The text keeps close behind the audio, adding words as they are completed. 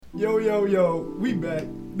Yo, we back.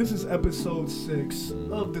 This is episode 6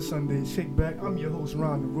 of the Sunday Shake Back. I'm your host,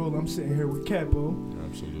 Ron the Roll. I'm sitting here with Capo.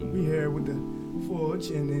 Absolutely. We here with the Forge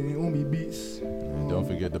and Umi Beats. And don't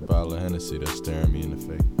forget the bottle of Hennessy that's staring me in the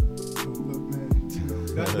face. Oh, look,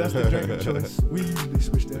 man. That's the drink of choice. We usually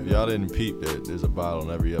switch that If up. y'all didn't peep that, there's a bottle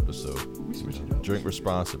in every episode. We switch it up. Drink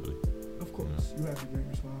responsibly. Of course. You have to drink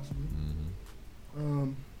responsibly.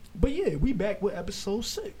 Mm-hmm. But yeah, we back with episode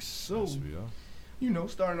 6. So, Yes, we are. you know,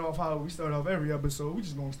 starting off how we start off every episode, we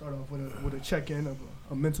just gonna start off with a check-in of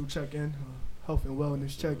a mental check-in, a health and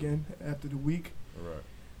wellness check-in after the week. All right.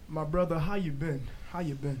 My brother, how you been?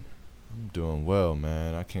 I'm doing well,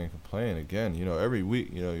 man. I can't complain. Again, every week,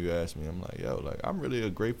 you ask me, I'm like, yo, like, I'm really a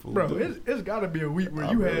grateful Bro, dude. it's gotta be a week where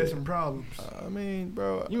I you really- had some problems. I mean,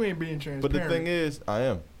 bro. You ain't being transparent. But the thing is, I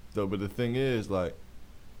am. Though, but the thing is, like,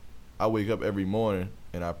 I wake up every morning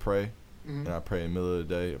and I pray. Mhm. And I pray in the middle of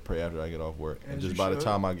the day. I pray after I get off work. And As just you by the should.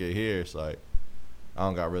 time I get here, it's like, I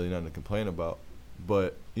don't got really nothing to complain about.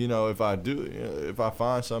 But, if I do, if I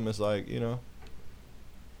find something, it's like,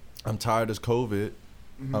 I'm tired of this COVID.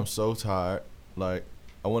 Mhm. I'm so tired. Like,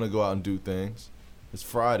 I want to go out and do things. It's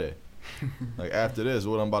Friday. Like, after this,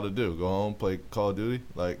 what I'm about to do? Go home, play Call of Duty?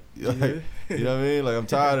 Like, Yeah. you know what I mean? Like, I'm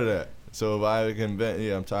tired of that. So if I can vent,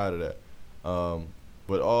 yeah, I'm tired of that.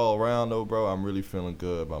 But all around though, bro, I'm really feeling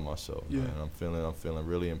good about myself. Yeah. Man. I'm feeling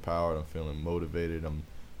really empowered. I'm feeling motivated. I'm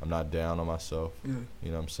not down on myself. Yeah.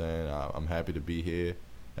 You know what I'm saying? I'm happy to be here.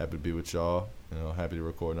 Happy to be with y'all. Happy to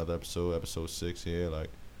record another episode 6 here. Like,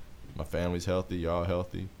 my family's healthy, y'all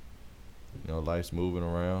healthy. Life's moving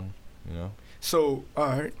around, So, all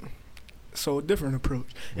right. So, a different approach.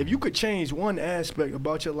 If you could change one aspect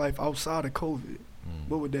about your life outside of COVID,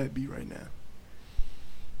 what would that be right now?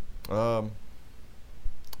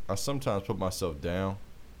 I sometimes put myself down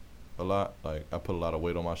a lot. Like, I put a lot of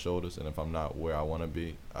weight on my shoulders, and if I'm not where I want to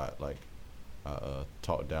be, I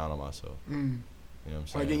talk down on myself. Mm. You know what I'm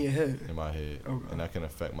saying? Like in your head. In my head. Okay. And that can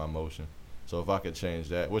affect my motion. So if I could change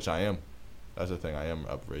that, which I am, that's the thing, I am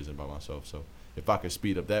upraising by myself. So if I could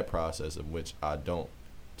speed up that process in which I don't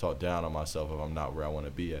talk down on myself if I'm not where I want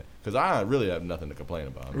to be at. Because I really have nothing to complain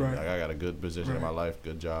about. I mean, Right. like, I got a good position in Right. my life,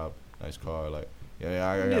 good job, nice car. Like,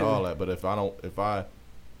 I got all that. But it's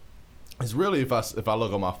really if I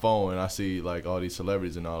look on my phone and I see like all these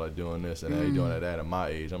celebrities and all that doing this and they doing that at my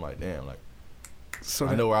age, I'm like, damn, like, So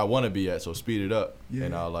I know where I want to be at, so speed it up. Yeah.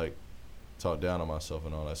 And I'll like talk down on myself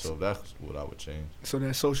and all that. So that's what I would change. So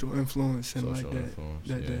that social influence and Social like that, influence,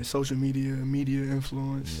 that social media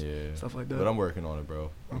influence, Yeah. stuff like that. But I'm working on it,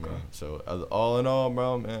 bro. Okay. So all in all,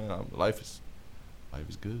 bro, man, life is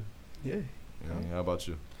good. Yeah. How about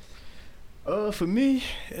you? For me,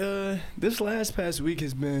 this past week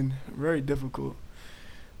has been very difficult.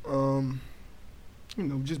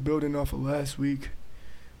 Just building off of last week.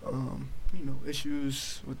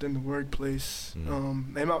 Issues within the workplace.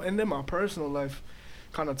 And then my personal life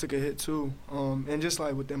kind of took a hit too. And just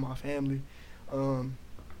like within my family,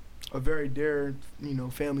 a very dear,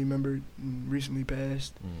 family member recently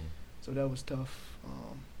passed. So that was tough.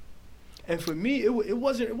 And for me, it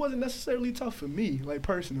wasn't necessarily tough for me, like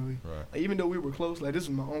personally. Right. Like, even though we were close, like this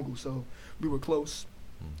was my uncle, so we were close.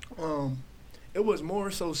 It was more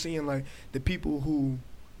so seeing like the people who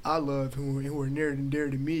I love, who are near and dear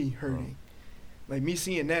to me, hurting. Like me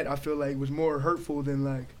seeing that, I feel like was more hurtful than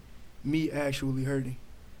like me actually hurting.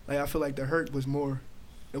 Like I feel like the hurt was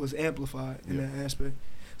it was amplified in that aspect.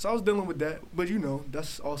 So I was dealing with that, but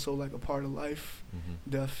that's also like a part of life,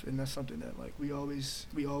 death, and that's something that like we always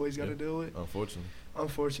got to deal with.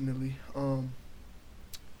 Unfortunately.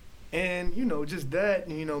 And just that,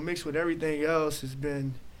 mixed with everything else it's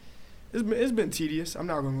been tedious. I'm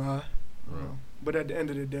not gonna lie. Right. But at the end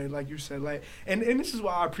of the day, like you said, like and this is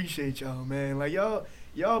why I appreciate y'all, man. Like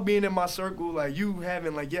y'all being in my circle, like you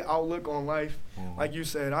having like your outlook on life. Like you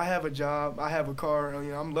said, I have a job, I have a car.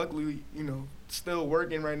 I'm luckily, still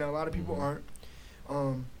working right now. A lot of people aren't.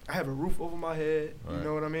 I have a roof over my head. Right. You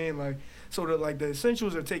know what I mean? Like so the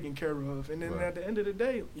essentials are taken care of. And then Right. at the end of the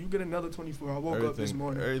day, you get another 24. I woke up this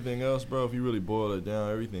morning. Everything else, bro, if you really boil it down,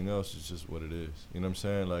 everything else is just what it is. You know what I'm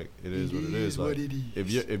saying? Like, it is what it is. Like, what it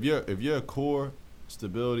is. if your core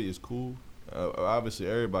stability is cool, obviously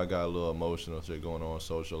everybody got a little emotional shit going on,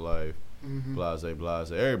 social life, blase.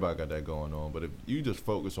 Everybody got that going on. But if you just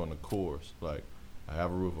focus on the cores, like, I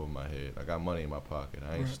have a roof over my head, I got money in my pocket,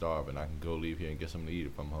 I ain't Right. starving, I can go leave here and get something to eat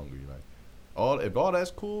if I'm hungry. Like, if all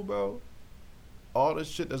that's cool, bro, all this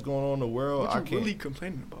shit that's going on in the world, What I you can't. really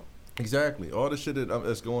complaining about? Exactly. All the shit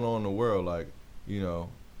that's going on in the world, like,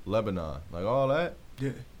 Lebanon, like all that.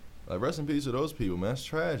 Yeah. Like, rest in peace to those people, man. That's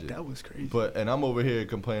tragic. That was crazy. And I'm over here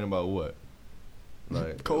complaining about what?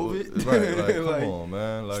 Like COVID. Right, like come Like, on,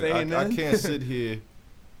 man. Like staying I in. can't sit here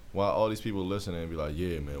while all these people listening and be like,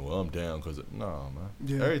 yeah, man, well, I'm down because, nah, man.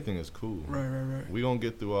 Yeah. Everything is cool. Right. We gonna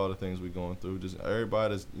get through all the things we going through. Just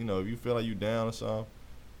everybody that's, if you feel like you down or something,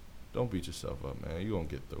 don't beat yourself up, man. You gonna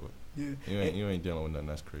get through it. Yeah. You ain't dealing with nothing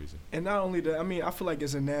that's crazy. And not only that, I mean, I feel like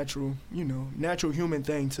it's a natural human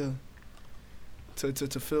thing to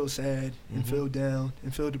feel sad and feel down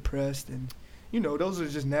and feel depressed, and those are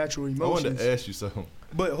just natural emotions. I wanted to ask you something.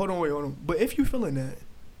 But hold on. But if you feeling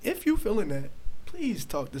that, please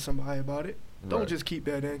talk to somebody about it. Don't Right. just keep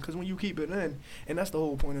that in, because when you keep it in, and that's the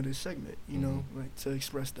whole point of this segment, like to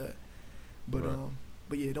express that. But Right.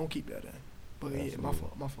 but yeah, don't keep that in. But Absolutely.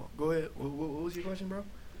 yeah, my fault. Go ahead. What was your question, bro?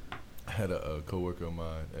 I had a coworker of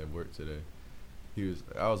mine at work today. He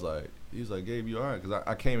was like, Gabe, you all right? Because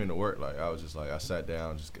I came into work, like, I was just like, I sat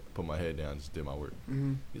down, just put my head down, just did my work.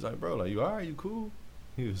 Mm-hmm. He's like, bro, like, you all right? You cool?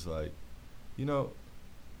 He was like,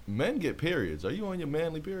 men get periods. Are you on your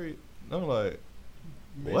manly period? And I'm like,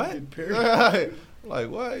 what?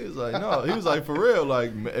 Like, what? He was like, no. He was like, for real,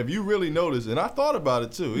 like, if you really notice, and I thought about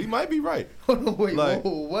it too. He might be right. Hold on, wait, Like,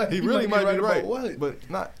 whoa, what? He really might be right. about what? But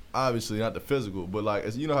not, obviously, not the physical. But, like,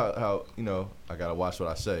 it's, how I got to watch what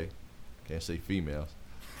I say. Can't say females.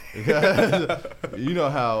 You know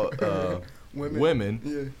how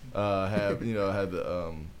women have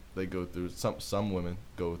the they go through, some women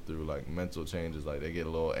go through like mental changes, like they get a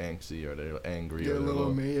little angsty or they're angry or a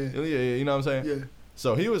little man, yeah, you know what I'm saying? Yeah.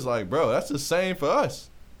 So he was like, bro, that's the same for us.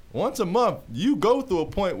 Once a month, you go through a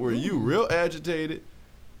point where you real agitated,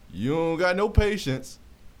 you don't got no patience,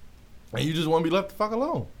 and you just want to be left the fuck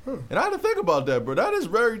alone. And I had to think about that, bro. That is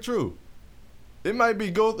very true. It might be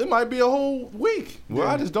a whole week where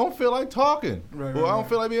I just don't feel like talking, or I don't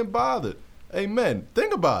feel like being bothered. Hey, men,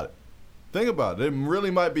 think about it. It really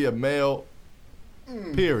might be a male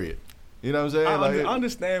period. You know what I'm saying? I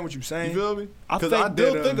understand what you're saying. You feel me? Because I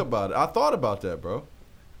do think about it. I thought about that, bro.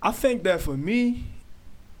 I think that for me,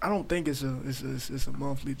 I don't think it's a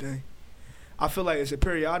monthly thing. I feel like it's a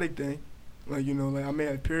periodic thing. Like, like I may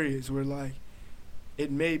have periods where like it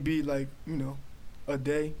may be like, a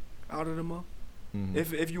day out of the month. Mm-hmm.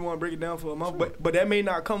 If you want to break it down for a month, sure. but that may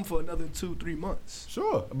not come for another 2-3 months.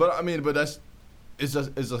 Sure, but I mean, it's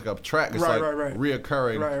like a track. It's right.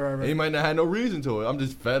 Reoccurring. Right. And he might not have no reason to it. I'm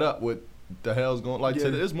just fed up with the hell's going. Like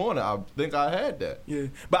today, this morning, I think I had that. Yeah,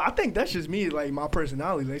 but I think that's just me, like my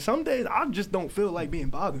personality. Like some days I just don't feel like being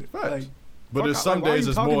bothered. Right. Like, but there's some days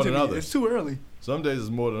it's more than others. It's too early. Some days it's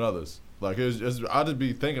more than others. Like I just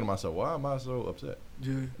be thinking to myself, why am I so upset?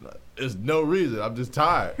 Yeah. Like, there's no reason. I'm just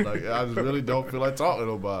tired. Like I just really don't feel like talking to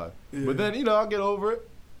nobody. Yeah. But then I'll get over it.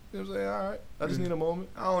 You know what I'm saying? All right. I just need a moment.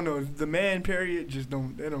 I don't know. The man period just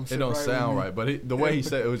don't. It don't sound right. But the way he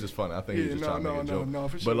said it was just funny. I think he was just trying to make a joke. No,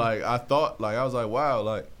 for sure. But like I thought, like I was like, wow,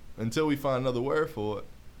 like until we find another word for it.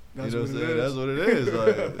 That's what I'm saying? That's what it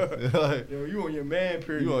is. Like, yo, you on your man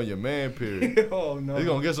period. You on your man period. Oh no. It's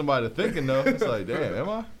gonna get somebody to thinking though. It's like, damn, am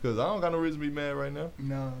I? Because I don't got no reason to be mad right now.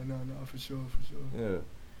 No, for sure.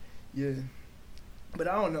 Yeah. But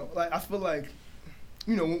I don't know. Like I feel like,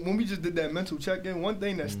 when we just did that mental check-in, one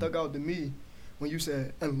thing that stuck out to me when you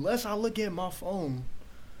said, unless I look at my phone,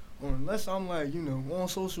 or unless I'm like, on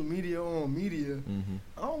social media or on media,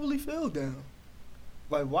 I don't really feel down.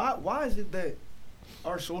 Like why is it that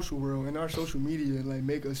our social world and our social media like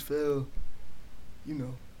make us feel,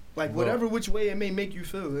 like whatever which way it may make you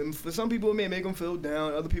feel. And for some people it may make them feel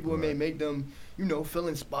down. Other people it may make them, feel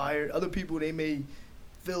inspired. Other people they may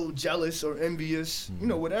feel jealous or envious.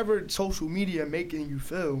 Whatever social media making you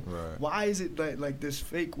feel. Right. Why is it like this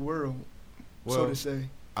fake world, so to say?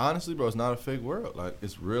 Honestly, bro, it's not a fake world. Like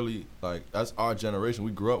it's really like that's our generation.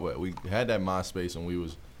 We grew up with. We had that MySpace when we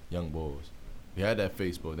was young boys. We had that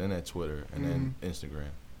Facebook, then that Twitter, and then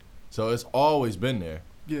Instagram. So it's always been there.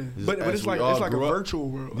 Yeah, but it's like a virtual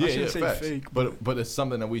world. Yeah, I shouldn't say fake. But it's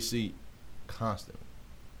something that we see constantly,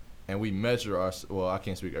 and we measure our. Well, I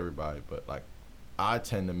can't speak for everybody, but like I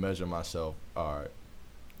tend to measure myself. All right,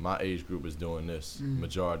 my age group is doing this.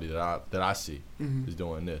 Majority that I see is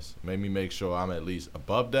doing this. Made me make sure I'm at least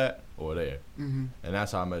above that or there, and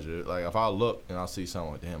that's how I measure it. Like if I look and I see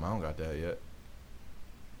something like, damn, I don't got that yet.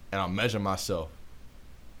 And I measure myself,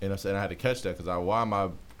 and I had to catch that because why am I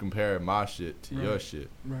comparing my shit to your shit?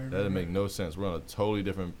 That doesn't make no sense. We're on a totally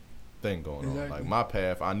different thing going on. Like my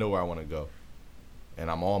path, I know where I want to go,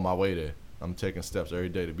 and I'm on my way there. I'm taking steps every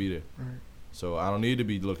day to be there. Right. So I don't need to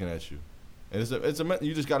be looking at you. And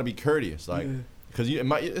you just got to be courteous, like because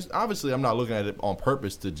obviously I'm not looking at it on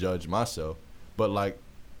purpose to judge myself, but like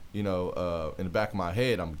in the back of my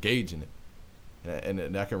head I'm gauging it.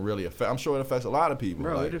 and that can really affect. I'm sure it affects a lot of people.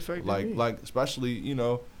 Bro, like, it affected like, me. like especially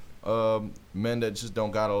men that just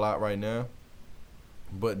don't got a lot right now,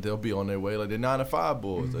 but they'll be on their way. Like they're 9-to-5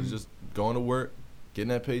 boys. Mm-hmm. They're just going to work, getting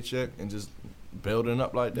that paycheck, and just building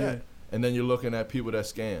up like that. Yeah. And then you're looking at people that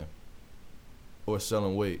scam, or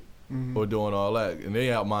selling weight, Mm-hmm. or doing all that, and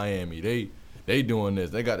they out Miami. They doing this.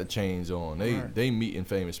 They got the chains on. Right. They meeting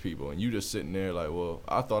famous people, and you just sitting there like, well,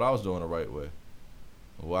 I thought I was doing the right way.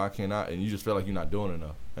 Why can't I? And you just feel like you're not doing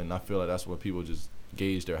enough. And I feel like that's what people just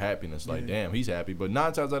gauge their happiness. Like, damn, he's happy. But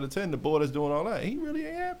 9 times out of 10, the boy that's doing all that, he really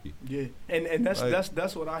ain't happy. Yeah, and that's Like,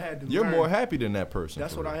 that's what I had to You're learn. more happy than that person.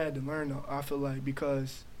 That's for what I real. had to learn, though. I feel like,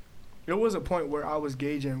 because there was a point where I was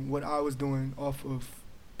gauging what I was doing off of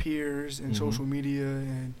peers and Mhm. social media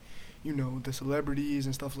and, the celebrities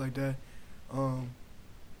and stuff like that.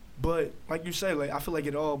 But like you say, like, I feel like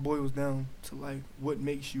it all boils down to, like, what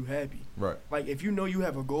makes you happy. Right. Like, if you know you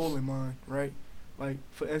have a goal in mind, right? Like,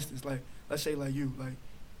 for instance, like, let's say, like, you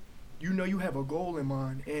have a goal in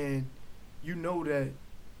mind, and you know that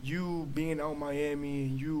you being out in Miami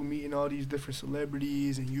and you meeting all these different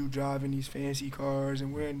celebrities and you driving these fancy cars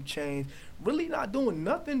and wearing chains, really not doing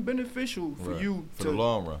nothing beneficial for Right. you For the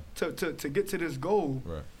long run. to get to this goal.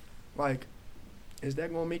 Right. Like, is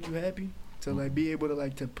that gonna make you happy? To like be able to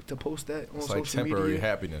like to post that on It's social like temporary media?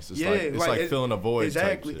 happiness. It's Yeah, like filling a void.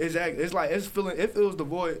 Exactly, type shit. exactly. It's like it fills the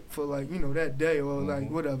void for like that day or like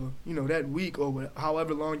Mhm. whatever that week or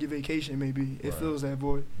however long your vacation may be. It Right. fills that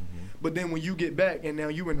void. Mhm. But then when you get back and now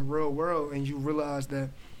you in the real world and you realize that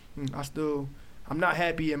I'm not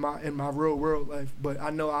happy in my real world life, but I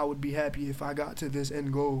know I would be happy if I got to this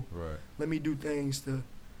end goal. Right. Let me do things to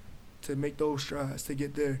make those strides to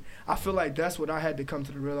get there. I feel like that's what I had to come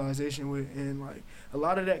to the realization with, and like a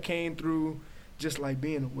lot of that came through just like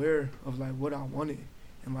being aware of like what I wanted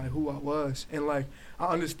and like who I was, and like I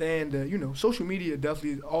understand that social media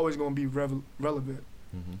definitely is always gonna be relevant,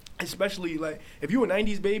 Mhm. especially like if you're a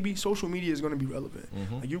 '90s baby, social media is gonna be relevant.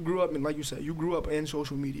 Mhm. Like you grew up in, like you said, you grew up in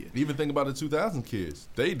social media. Even think about the 2000 kids.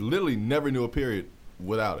 They literally never knew a period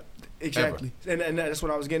without it. Exactly, and that's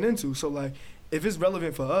what I was getting into. So like, if it's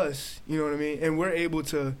relevant for us, you know what I mean, and we're able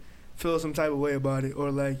to feel some type of way about it, or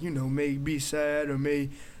like may be sad, or may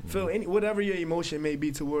feel any whatever your emotion may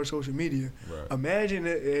be towards social media. Right. Imagine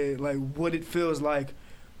it like what it feels like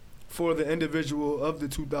for the individual of the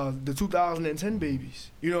 2010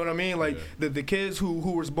 babies. You know what I mean? Like the kids who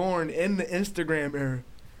was born in the Instagram era,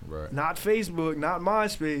 Right. not Facebook, not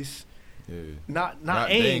MySpace. Yeah. Not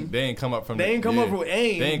They AIM. ain't come up from. They ain't come up with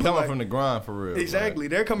AIM. They ain't but, coming like, from the grind for real. Exactly.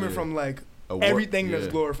 They're coming from like everything that's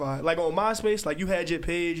glorified. Like on MySpace, like you had your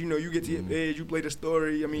page, you get to your page, you play the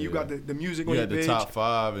story. I mean, you got the music on You your had page. the top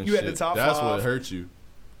 5 and You shit. had the top That's 5. what hurt you.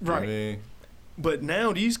 Right. I mean, But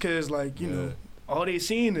now these kids, like, all they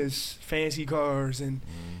seen is fancy cars and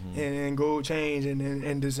and gold chains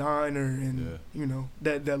and designer and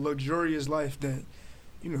that luxurious life that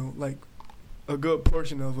like a good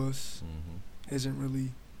portion of us isn't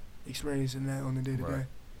really experiencing that on the day to day.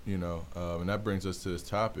 And that brings us to this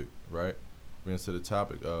topic, right? Brings us to the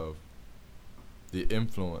topic of the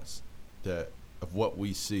influence of what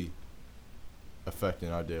we see affecting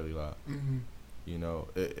our daily life.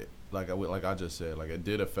 Like I just said, like it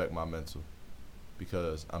did affect my mental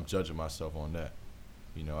because I'm judging myself on that.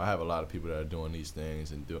 I have a lot of people that are doing these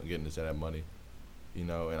things and getting this and that money,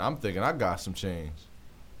 and I'm thinking I got some change,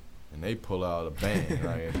 and they pull out a bang,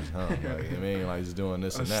 like, like just doing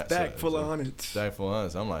this and that. Stack full of hundreds. Stack full of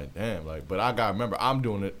hundreds. I'm like, damn, like, but I gotta remember I'm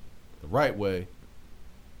doing it the right way,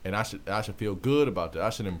 and I should feel good about that. I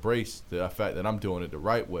should embrace the fact that I'm doing it the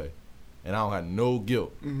right way, and I don't have no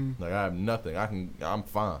guilt. Like I have nothing. I'm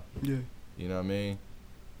fine. Yeah. You know what I mean?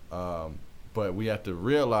 But we have to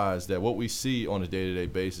realize that what we see on a day-to-day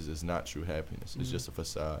basis is not true happiness. It's just a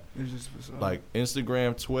facade. It's just a facade. Like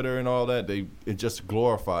Instagram, Twitter, and all that, it just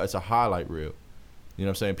glorifies. It's a highlight reel. You know what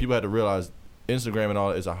I'm saying? People have to realize Instagram and all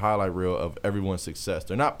that is a highlight reel of everyone's success.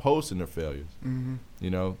 They're not posting their failures.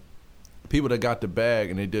 People that got the bag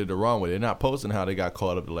and they did it the wrong way, they're not posting how they got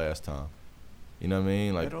caught up the last time. You know what I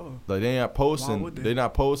mean? Like they ain't posting. They're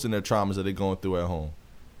not posting their traumas that they're going through at home.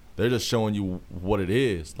 They're just showing you what it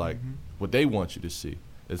is, like what they want you to see.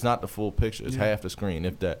 It's not the full picture. It's half the screen,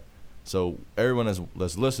 if that. So everyone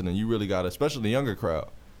that's listening, you really got to, especially the younger crowd,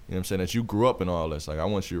 you know what I'm saying, that you grew up in all this. Like I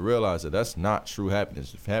want you to realize that that's not true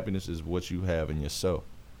happiness. Happiness is what you have in yourself.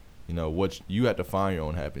 What you have to find your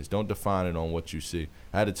own happiness. Don't define it on what you see.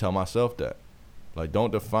 I had to tell myself that. Like,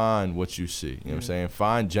 don't define what you see. You know what I'm saying?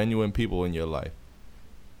 Find genuine people in your life.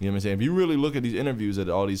 You know what I'm saying? If you really look at these interviews that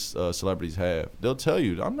all these celebrities have, they'll tell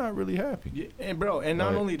you, I'm not really happy. Yeah, and bro, and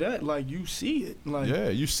not only that, like you see it. Like yeah,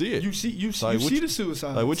 you see it. You see the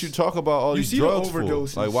suicides. Like what you talk about all these drugs the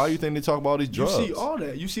overdoses. for? Like why do you think they talk about all these drugs? You see all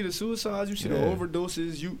that. You see the suicides. You see the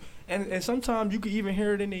overdoses. And sometimes you can even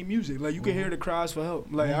hear it in their music. Like you can hear the cries for help.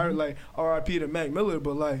 Like I heard like R.I.P. to Mac Miller,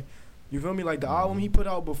 but like you feel me? Like the album he put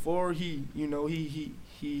out before he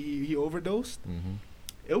overdosed.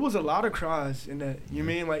 It was a lot of cries in that. You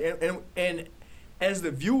mean like and as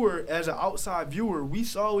the viewer, as an outside viewer, we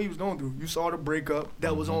saw what he was going through. You saw the breakup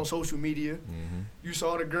that was on social media. You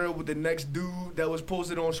saw the girl with the next dude that was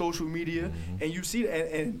posted on social media, and you see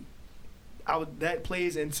that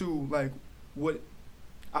plays into like what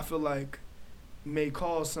I feel like may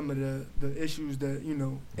cause some of the issues that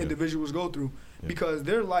individuals go through because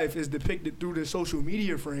their life is depicted through the social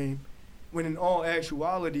media frame, when in all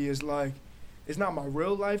actuality it's like, it's not my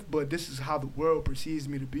real life, but this is how the world perceives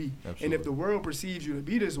me to be. Absolutely. And if the world perceives you to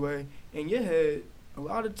be this way, in your head, a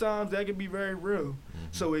lot of times that can be very real.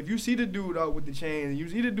 So if you see the dude out with the chain, and you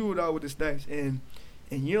see the dude out with the stacks, and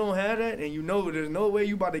you don't have that, and you know there's no way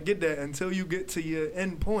you about to get that until you get to your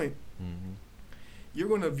end point, you're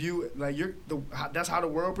gonna view it like that's how the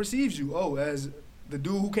world perceives you. Oh, as the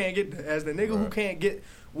dude who can't get that, as the nigga who can't get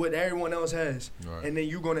what everyone else has, and then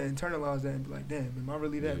you're gonna internalize that and be like, damn, am I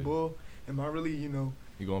really that bull? Am I really, You're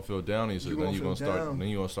gonna feel down on yourself. Then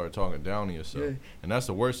you're gonna start talking down on yourself. Yeah. And that's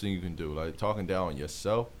the worst thing you can do. Like talking down on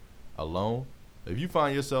yourself alone. If you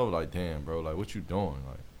find yourself like, damn, bro, like what you doing?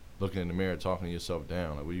 Like looking in the mirror, talking to yourself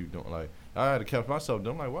down. Like what you doing? Like I had to catch myself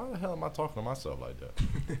doing like, why the hell am I talking to myself like that?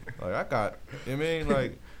 Like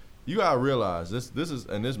like you gotta realize this is,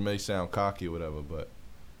 and this may sound cocky or whatever, but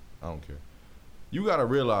I don't care. You gotta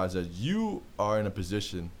realize that you are in a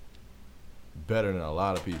position better than a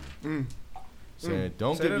lot of people. Saying,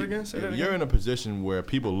 don't say get that again. Say that you're again. in a position where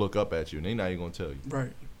people look up at you and they not even gonna tell you.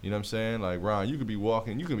 Right. You know what I'm saying? Like Ron, you could be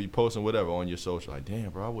walking, you could be posting whatever on your social. Like, damn,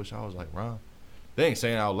 bro, I wish I was like Ron. They ain't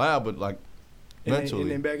saying out loud, but like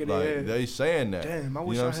mentally, back of like their head. they saying that. Damn, I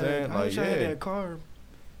wish you know I what I'm saying? I wish I had that car.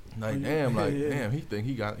 Like damn, he think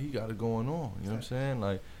he got it going on. You know what I'm saying?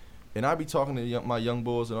 Like, and I be talking to my young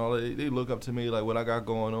boys and all that. They look up to me like what I got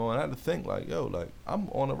going on. I had to think like, yo, like I'm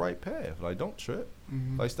on the right path. Like, don't trip.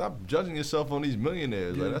 Like, stop judging yourself on these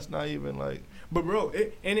millionaires. Like, that's not even like. But bro,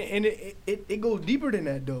 it goes deeper than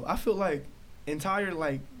that though. I feel like entire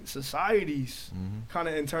like societies kind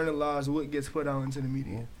of internalize what gets put out into the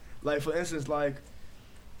media. Like for instance, like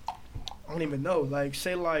I don't even know. Like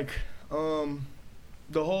say like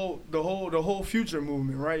the whole Future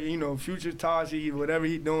movement, right? Future Taji, whatever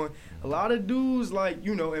he doing. A lot of dudes like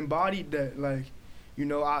embodied that. Like,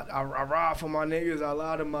 I ride for my niggas, I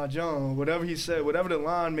lie to my John, whatever he said, whatever the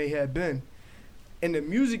line may have been. In the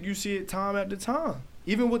music, you see it time after time.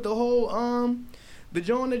 Even with the whole the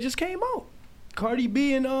John that just came out, Cardi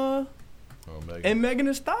B and Megan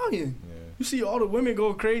Thee Stallion. Yeah. You see all the women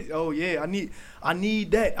go crazy. Oh yeah, I need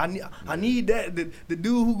that. I need that. The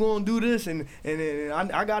dude who gonna do this and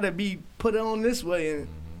I gotta be put on this way and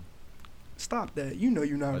stop that.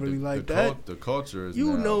 You're not really like that. The culture is.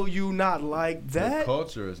 You know you not like that. The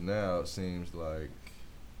culture is now. It seems like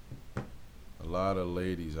a lot of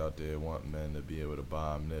ladies out there want men to be able to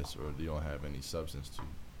buy them this, or they don't have any substance to.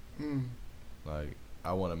 Like,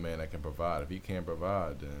 I want a man that can provide. If he can't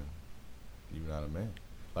provide, then you're not a man.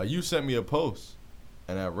 Like, you sent me a post,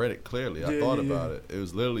 and I read it clearly. I thought about it. It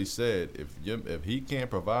was literally said, if he can't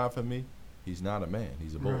provide for me, he's not a man.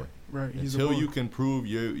 He's a boy. Right. He's Until a boy. you can prove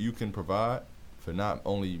you can provide for not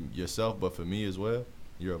only yourself but for me as well,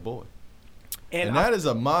 you're a boy. And that is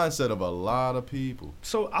a mindset of a lot of people.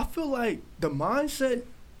 So I feel like the mindset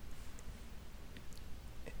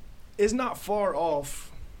is not far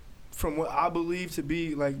off from what I believe to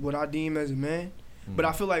be like what I deem as a man, but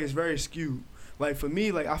I feel like it's very skewed. Like for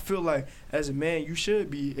me, like I feel like as a man, you should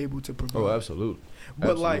be able to provide. Oh, absolutely.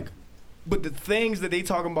 But but the things that they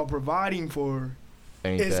talking about providing for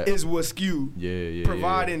is what's skewed. Yeah.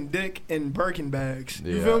 Providing dick and Birkin bags.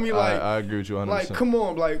 You feel me? Like I agree with you 100%. Like, come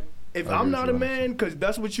on, like if I'm not a man because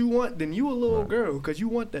that's what you want, then you a little girl because you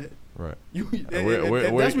want that. Right. If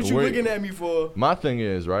that's what you're looking at me for. My thing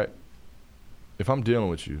is, right, if I'm dealing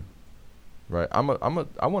with you, right, I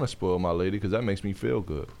want to spoil my lady because that makes me feel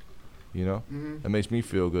good. That makes me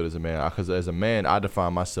feel good as a man. Because as a man, I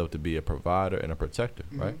define myself to be a provider and a protector,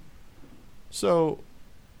 right? So,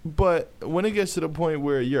 but when it gets to the point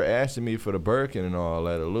where you're asking me for the Birkin and all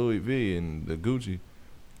that, the Louis V and the Gucci,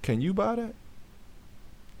 can you buy that?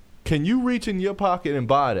 Can you reach in your pocket and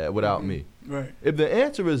buy that without me? Right. If the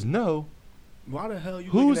answer is no, why the hell you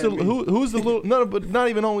who's the looking at me? who's the little? No, but not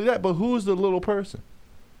even only that. But who's the little person?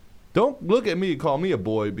 Don't look at me and call me a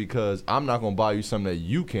boy because I'm not gonna buy you something that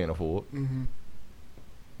you can't afford. Mm-hmm.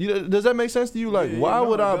 Does that make sense to you? Like, Yeah, why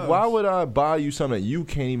no, would I buy you something that you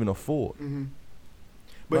can't even afford? Mm-hmm.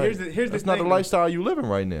 But like, here's the that's thing. not the lifestyle you living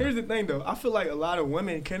right now. Here's the thing, though. I feel like a lot of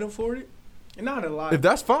women can afford it, and not a lot. If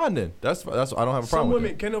that's fine, then that's I don't have a problem. Some with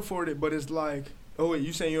women can afford it, but it's like, oh wait,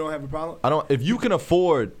 you saying you don't have a problem? I don't. If you can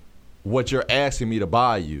afford what you're asking me to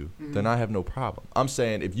buy you, then I have no problem. I'm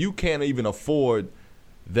saying if you can't even afford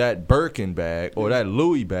that Birkin bag or that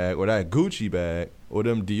Louis bag or that Gucci bag or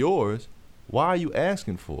them Dior's, why are you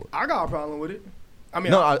asking for it? I got a problem with it. I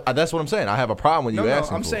mean, no, that's what I'm saying. I have a problem when you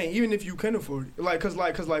asking I'm for saying it. even if you can afford it, like, cause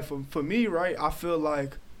for me, right? I feel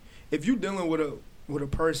like if you dealing with a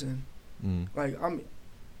person, like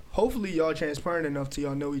hopefully y'all transparent enough to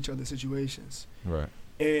y'all know each other's situations, right?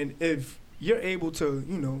 And if you're able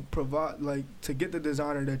to, provide, like, to get the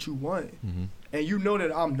designer that you want, and you know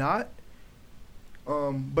that I'm not,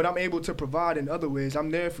 but I'm able to provide in other ways.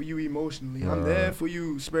 I'm there for you emotionally. I'm there for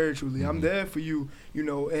you spiritually. I'm there for you,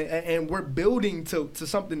 and we're building to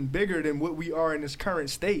something bigger than what we are in this current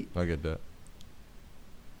state. I get that.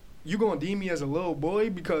 You gonna deem me as a little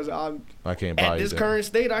boy because I can't buy at you this that. current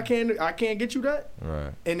state I can't get you that?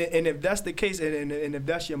 Right. And if that's the case, and if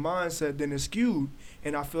that's your mindset, then it's skewed.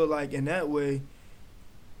 And I feel like in that way,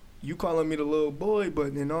 you calling me the little boy,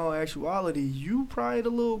 but in all actuality, you probably the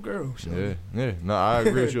little girl. So. Yeah. No, I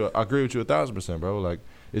agree with you. I agree with you 1,000%, bro. Like,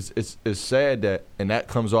 it's sad that, and that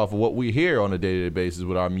comes off of what we hear on a day-to-day basis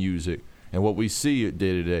with our music and what we see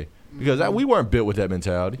day-to-day. Because we weren't built with that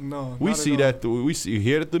mentality. No, we not see at that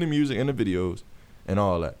hear it through the music and the videos and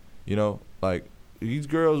all that. Like these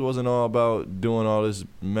girls wasn't all about doing all this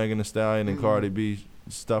Megan Thee Stallion and Cardi B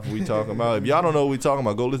stuff we talking about. If y'all don't know what we talking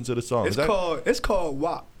about, go listen to the song. It's called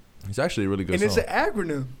WAP. It's actually a really good song. And it's an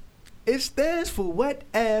acronym. It stands for wet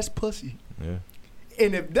ass pussy. Yeah.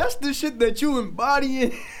 And if that's the shit that you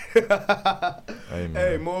embodying,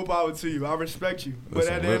 hey, more power to you. I respect you. Listen, but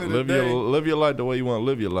at the end of the day, live your life the way you want to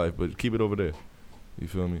live your life, but keep it over there. You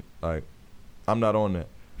feel me? Like, I'm not on that.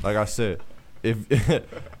 Like I said, if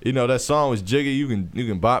that song was jiggy, you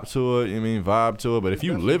can bop to it. Vibe to it. But if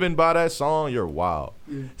you living by that song, you're wild.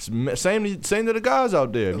 Yeah. Same to the guys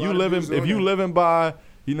out there. If you living by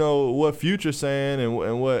what Future saying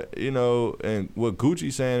and what and what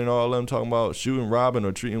Gucci saying and all them talking about shooting, robbing,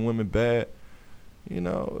 or treating women bad,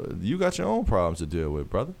 you got your own problems to deal with,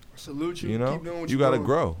 brother. Salute you. Keep doing what you gotta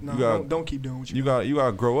grow. No, don't keep doing what you doing. You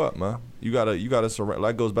gotta grow up, man. You gotta surround.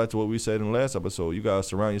 Like goes back to what we said in the last episode. You gotta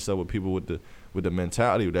surround yourself with people with the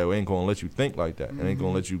mentality that ain't gonna let you think like that and ain't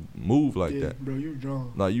gonna let you move like that. Bro, you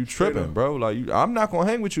drunk. Like you tripping, bro. Like I'm not gonna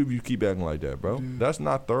hang with you if you keep acting like that, bro. Dude. That's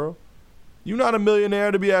not thorough. You not a millionaire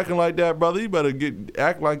to be acting like that, brother. You better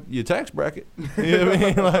act like your tax bracket. You know what I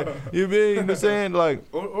mean? Like you know saying like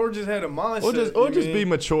or just had a mindset. Or just be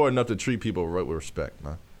mature enough to treat people with respect,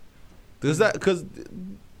 man. Because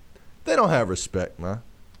they don't have respect, man.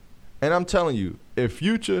 And I'm telling you, if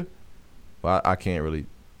Future, well, I can't really,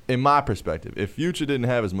 in my perspective, if Future didn't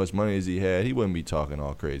have as much money as he had, he wouldn't be talking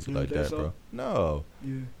all crazy like that, bro. No.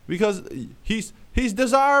 Yeah. Because he's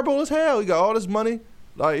desirable as hell. He got all this money.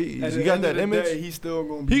 Like he got that image. He's still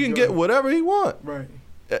gonna be. He can get whatever he want. Right.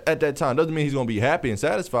 At that time, doesn't mean he's gonna be happy and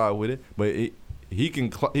satisfied with it, but he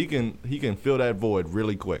can fill that void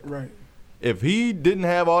really quick. Right. If he didn't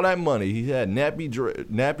have all that money, he had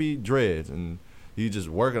nappy dreads, and he's just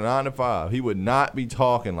working 9 to 5. He would not be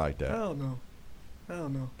talking like that. Hell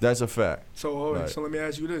no. That's a fact. So, so let me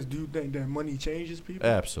ask you this: do you think that money changes people?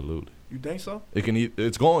 Absolutely. You think so?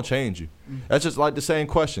 It's gonna change you. That's just like the same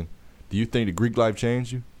question. Do you think the Greek life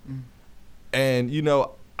changed you? And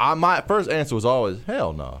my first answer was always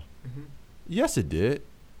hell no. Yes, it did.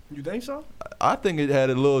 You think so? I think it had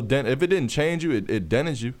a little dent. If it didn't change you, it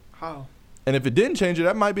dented you. How? And if it didn't change you,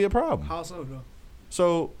 that might be a problem. How so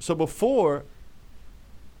though? So before,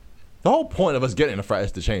 the whole point of us getting in a fight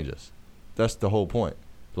is to change us. That's the whole point.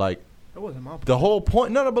 Like that wasn't my point. The whole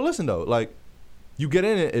point. No, but listen though. Like you get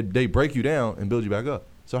in it, they break you down and build you back up.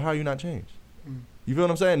 So how are you not changed? You feel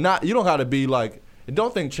what I'm saying? You don't gotta be like.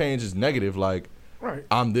 Don't think change is negative. Like, right.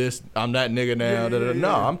 I'm that nigga now.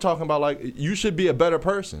 No, I'm talking about like you should be a better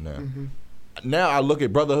person now. Now I look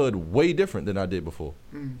at brotherhood way different than I did before.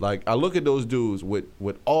 Like I look at those dudes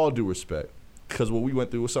with all due respect, because what we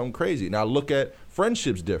went through was something crazy. And I look at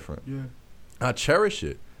friendships different. Yeah. I cherish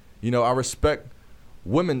it. I respect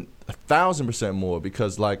women 1,000% more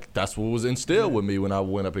because like that's what was instilled with me when I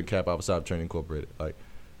went up in Cap Alpha Psi Training Incorporated. Like,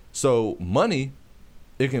 so money.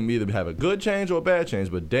 It can either have a good change or a bad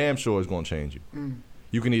change, but damn sure it's going to change you.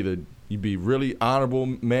 You can either you be really honorable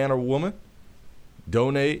man or woman,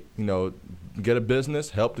 donate, get a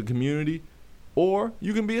business, help the community, or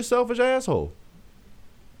you can be a selfish asshole.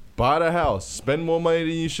 Buy the house, spend more money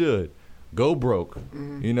than you should, go broke.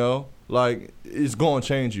 You know, like it's gonna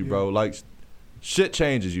change you, bro. Like shit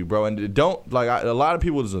changes you, bro. And it don't like a lot of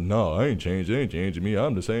people just say, no, I ain't changing me.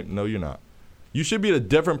 I'm the same. No, you're not. You should be a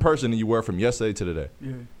different person than you were from yesterday to today.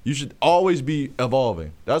 Yeah. You should always be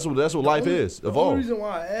evolving. That's what life is. Evolve. The only reason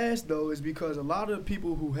why I asked though is because a lot of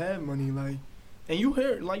people who have money, like, and you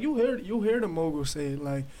hear the mogul say it,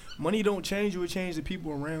 like, money don't change you, it changes the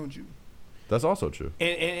people around you. That's also true.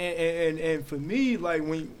 And for me, like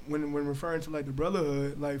when referring to like the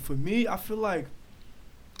brotherhood, like for me, I feel like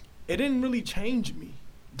it didn't really change me.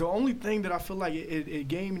 The only thing that I feel like it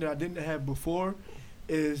gave me that I didn't have before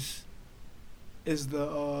is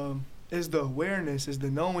the awareness, is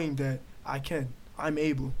the knowing that I'm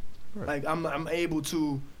able. Right. Like I'm able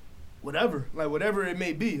to whatever it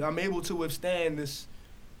may be. I'm able to withstand this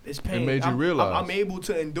pain. It made you realize. I'm able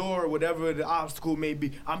to endure whatever the obstacle may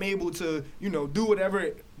be. I'm able to, do whatever.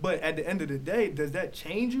 But at the end of the day, does that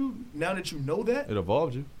change you now that you know that? It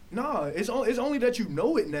evolved you. Nah, it's only that you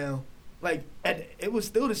know it now. Like, it was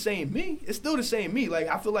still the same me. It's still the same me. Like,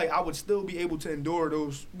 I feel like I would still be able to endure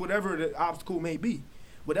those, whatever the obstacle may be.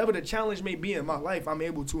 Whatever the challenge may be in my life, I'm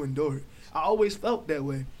able to endure it. I always felt that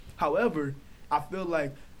way. However, I feel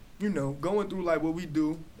like, going through, like, what we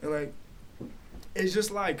do, and, like, it's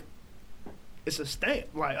just, like, it's a stamp.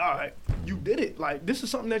 Like, all right, you did it. Like, this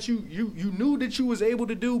is something that you knew that you was able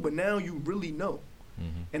to do, but now you really know.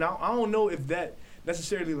 Mm-hmm. And I don't know if that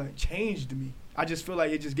necessarily, like, changed me. I just feel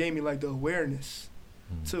like it just gave me, like, the awareness,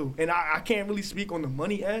 too. And I can't really speak on the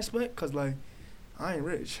money aspect because, like, I ain't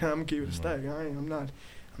rich. I'm going to keep it a stack. I'm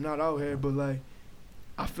not out here. But, like,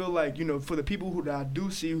 I feel like, for the people who I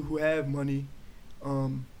do see who have money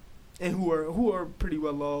and who are pretty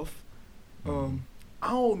well off, I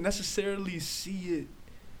don't necessarily see it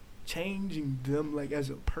changing them, like, as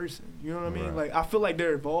a person. You know what I mean? Like, I feel like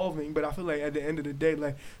they're evolving, but I feel like at the end of the day,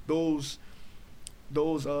 like, those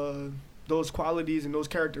qualities and those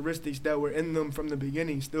characteristics that were in them from the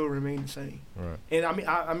beginning still remain the same. Right. And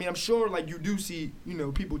I mean, I'm sure, like, you do see,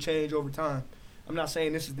 people change over time. I'm not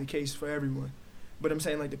saying this is the case for everyone, but I'm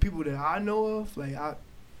saying, like, the people that I know of, like, I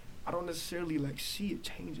don't necessarily, like, see it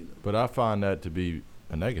changing them. But I find that to be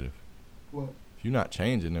a negative. What? If you're not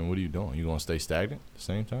changing, then what are you doing? You gonna stay stagnant at the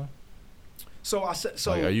same time? So I said,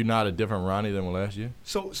 like, are you not a different Ronnie than last year?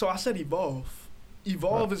 So I said evolve.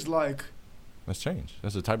 Evolve is like. That's change.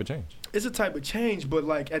 That's a type of change. It's a type of change, but,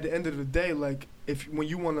 like, at the end of the day, like, when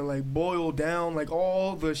you want to, like, boil down, like,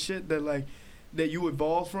 all the shit that, like, that you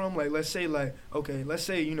evolve from, like, let's say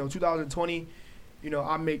 2020,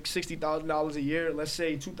 I make $60,000 a year. Let's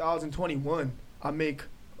say 2021, I make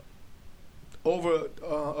over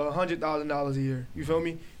 $100,000 a year. You feel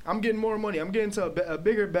me? I'm getting more money. I'm getting to a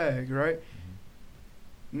bigger bag, right?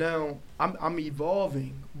 Mm-hmm. Now I'm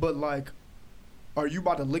evolving, but, like, are you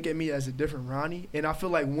about to look at me as a different Ronnie? And I feel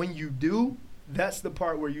like when you do, that's the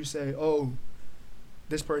part where you say, oh,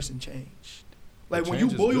 this person changed. Like, when you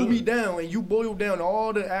boil me down and you boil down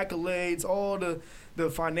all the accolades, all the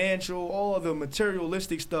financial, all the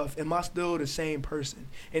materialistic stuff, am I still the same person?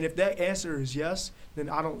 And if that answer is yes, then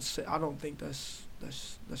I don't think that's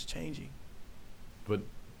changing. But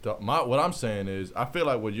what I'm saying is, I feel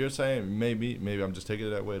like what you're saying, maybe I'm just taking it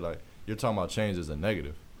that way. Like, you're talking about change as a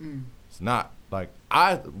negative. Mm. It's not. Like,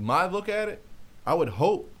 my look at it, I would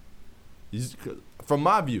hope, from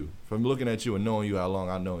my view, from looking at you and knowing you how long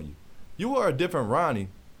I've known you, you are a different Ronnie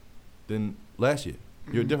than last year.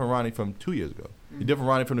 You're a different Ronnie from 2 years ago. You're a different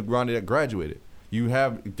Ronnie from the Ronnie that graduated. You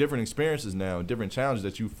have different experiences now and different challenges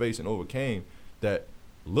that you faced and overcame that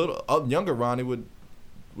younger Ronnie would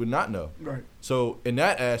not know. Right. So in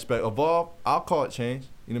that aspect, evolve, I'll call it change.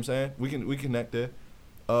 You know what I'm saying? We connect there.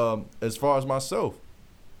 As far as myself,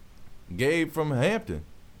 Gabe from Hampton,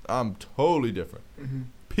 I'm totally different. Mm-hmm.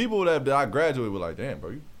 People that I graduated were like, damn,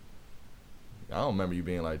 bro, I don't remember you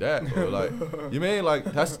being like that. Or like, you mean, like,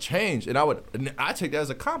 that's change. And I take that as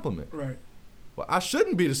a compliment. Right. Well, I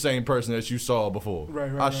shouldn't be the same person that you saw before.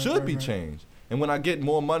 Right. I should be changed. And when I get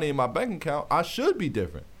more money in my bank account, I should be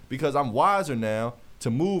different because I'm wiser now to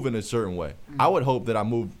move in a certain way. Mm-hmm. I would hope that I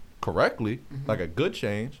move correctly, like a good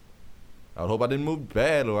change. I would hope I didn't move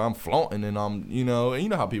bad or I'm flaunting and I'm, and you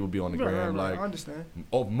know how people be on the gram, like, I understand.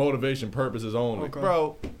 Motivation purposes only. Okay.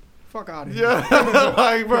 Bro. Fuck out of here. Yeah,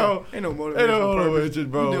 like, bro. Ain't no motivation,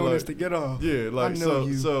 bro. You doing this to get off. Yeah, like,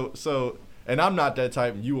 so, and I'm not that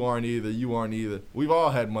type, and you aren't either. We've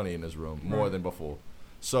all had money in this room, more than before.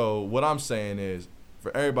 So what I'm saying is,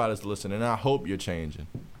 for everybody that's listening, and I hope you're changing.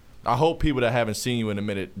 I hope people that haven't seen you in a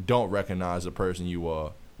minute don't recognize the person you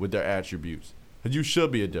are with their attributes. Cause you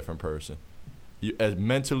should be a different person. You as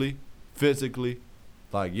mentally, physically,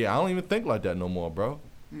 like I don't even think like that no more, bro.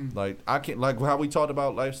 Like I can't like how we talked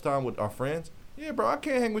about lifestyle with our friends. Yeah, bro, I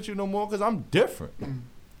can't hang with you no more because I'm different.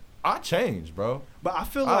 I changed, bro. But I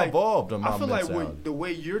feel I evolved on my I feel mentality. like the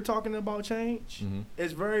way you're talking about change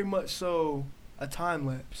is very much so a time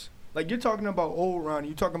lapse. Like you're talking about old Ronnie,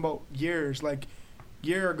 you're talking about years, like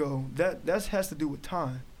year ago. That has to do with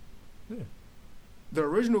time. Yeah. The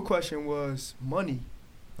original question was money.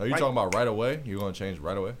 Are you talking about right away? You're gonna change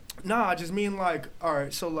right away? Nah, I just mean like, all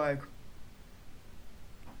right, so like,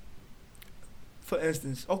 for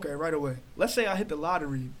instance, okay, right away. Let's say I hit the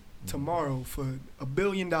lottery tomorrow for $1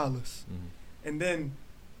 billion, and then,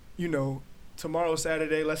 tomorrow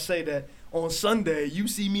Saturday. Let's say that on Sunday you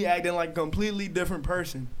see me acting like a completely different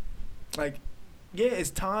person. Like, yeah, it's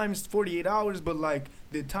times 48 hours, but like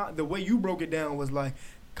the way you broke it down was like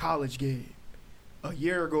college Gabe, a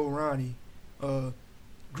year ago Ronnie,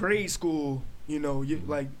 grade school,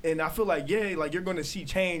 like, and I feel like like you're gonna see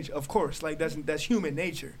change, of course, like that's human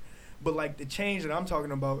nature, but like the change that I'm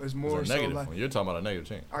talking about is more so like one. You're talking about a negative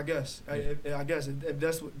change. I guess, I guess if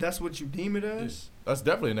that's what you deem it as. Yeah. That's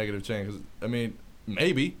definitely a negative change. 'Cause, I mean,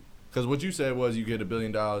 maybe because what you said was you get $1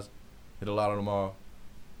 billion, hit a lotto tomorrow,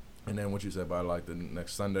 and then what you said by like the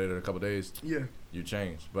next Sunday or a couple of days, you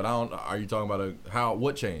change. But are you talking about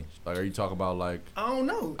what change? Like, are you talking about like I don't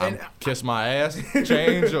know, kiss my ass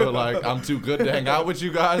change, or like I'm too good to hang out with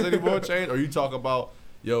you guys anymore change? Or you talk about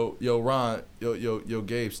yo Ron, yo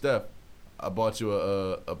Gabe, Steph, I bought you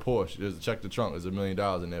a Porsche. Check the trunk. There's $1 million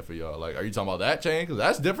in there for y'all. Like, are you talking about that change? Because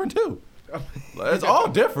that's different too. Like, it's all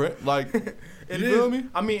different. Like, you feel me?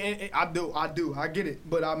 I mean, I do. I get it.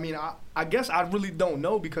 But I mean, I guess I really don't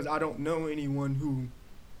know because I don't know anyone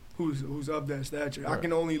who's of that stature. Right. I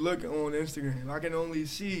can only look on Instagram. I can only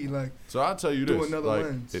see like. So I'll tell you this. Another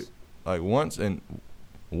lens. Like once and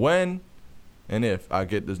when and if I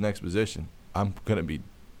get this next position, I'm gonna be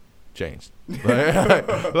changed. Like you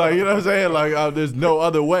know what I'm saying? Like there's no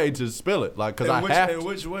other way to spill it. Like because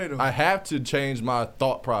which way though? I have to change my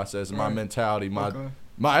thought process and my mentality.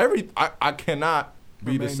 I cannot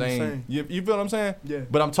be the same. You feel what I'm saying? Yeah.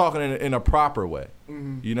 But I'm talking in a proper way.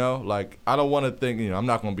 Mm-hmm. Like I don't want to think. I'm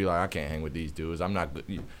not gonna be like I can't hang with these dudes. I'm not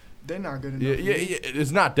good. They're not good enough. Yeah.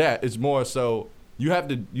 It's not that. It's more so you have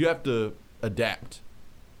to adapt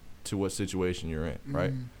to what situation you're in,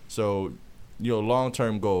 right? So. Your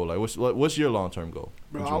long-term goal, like what's your long-term goal?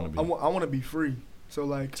 Bro, I want to be free.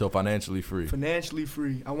 So financially free. Financially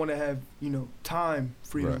free. I want to have time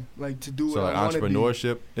freedom, like to do what I want to do. So like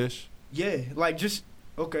entrepreneurship-ish. Yeah, like just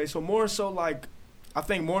okay. So more so like, I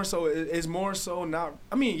think more so is more so not.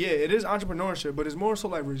 I mean, yeah, it is entrepreneurship, but it's more so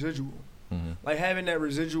like residual, like having that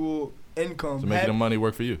residual income. So making the money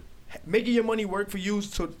work for you. Making your money work for you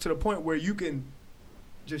to the point where you can.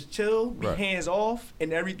 Just chill, be hands off,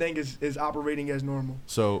 and everything is operating as normal.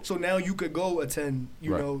 So now you could go attend,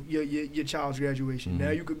 your child's graduation.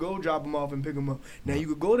 Now you could go drop them off and pick them up. Now you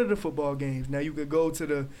could go to the football games. Now you could go to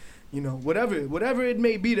the, whatever it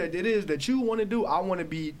may be that it is that you want to do. I want to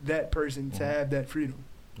be that person to have that freedom,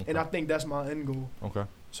 and I think that's my end goal. Okay.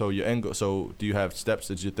 So your end goal. So do you have steps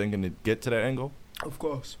that you're thinking to get to that end goal? Of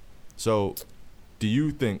course. So, do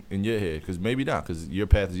you think in your head, because maybe not, because your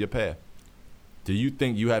path is your path. Do you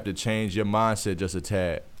think you have to change your mindset just a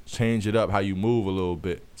tad, change it up how you move a little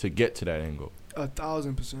bit to get to that end goal?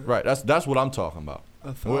 1,000%. Right. That's what I'm talking about.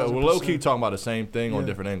 1,000%. We're low key talking about the same thing on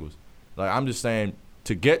different angles. Like I'm just saying,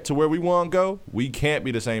 to get to where we want to go, we can't be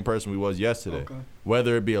the same person we was yesterday. Okay.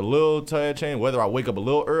 Whether it be a little tad change, whether I wake up a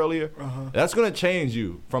little earlier, that's gonna change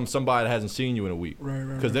you from somebody that hasn't seen you in a week. Right.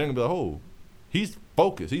 Because they're gonna be like, oh, he's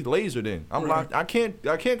focused, he's lasered in. I'm locked. I can't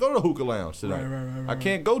go to the hookah lounge tonight. Right. I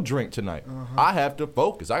can't go drink tonight. I have to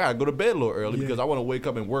focus. I gotta go to bed a little early because I want to wake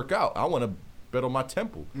up and work out. I want to bet on my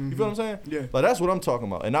temple. You feel what I'm saying? Yeah. Like that's what I'm talking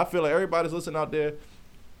about. And I feel like everybody's listening out there,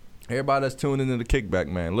 everybody that's tuning into the Kickback,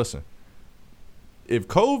 man, listen. If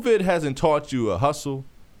COVID hasn't taught you a hustle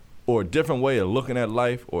or a different way of looking at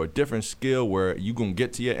life or a different skill where you gonna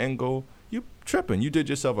get to your end goal, you tripping. You did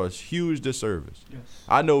yourself a huge disservice. Yes.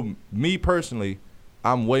 I know me personally,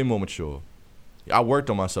 I'm way more mature. I worked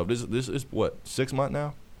on myself. This is what, 6 months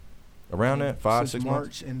now? Around that? 5, 6 months?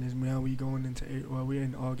 March, and now we going into April. Well, we're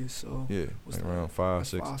in August, so yeah, like around 5,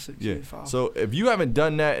 6. 5, 6. Yeah. 5. So if you haven't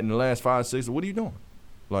done that in the last 5, 6, what are you doing?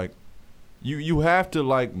 Like, you have to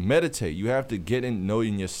like meditate. You have to get in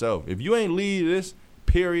knowing yourself. If you ain't lead this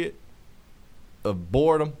period of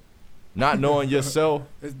boredom, not knowing yourself,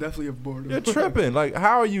 it's definitely a boredom. You're tripping. Like,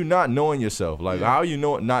 how are you not knowing yourself? Like, how are you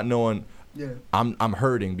not knowing Yeah. I'm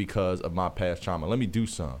hurting because of my past trauma. Let me do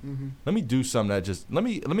something. Mm-hmm. Let me do something that just let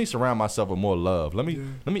me surround myself with more love. Let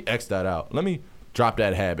me X that out. Let me drop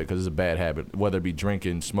that habit because it's a bad habit, whether it be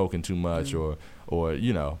drinking, smoking too much, or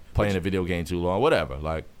you know, playing a video game too long, whatever.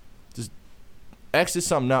 Like, just exit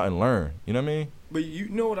something out and learn. You know what I mean? But you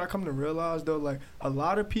know what I come to realize though, like a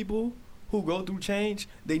lot of people who go through change,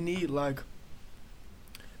 they need like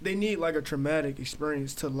a traumatic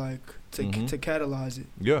experience to to catalyze it.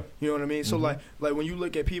 Yeah. You know what I mean? So like when you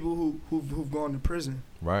look at people who've gone to prison,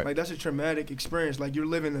 right? Like that's a traumatic experience. Like you're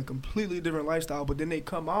living a completely different lifestyle, but then they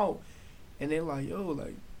come out and they're like, yo,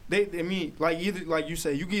 like they mean like either like you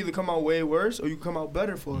say, you can either come out way worse or you can come out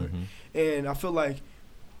better for it. And I feel like,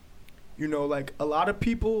 you know, like a lot of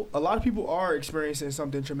people are experiencing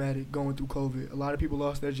something traumatic going through COVID. A lot of people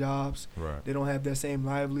lost their jobs. Right. They don't have that same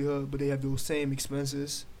livelihood, but they have those same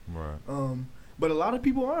expenses. Right. But a lot of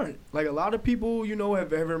people aren't. Like a lot of people, you know,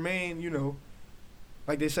 have remained, you know,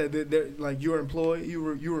 like they said, they're like you're employed, you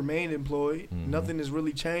remain employed. Nothing has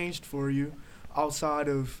really changed for you outside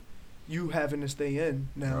of you having to stay in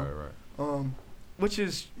now. Right. Which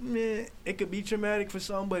is, it could be traumatic for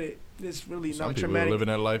some, but it's really some not people traumatic. Were living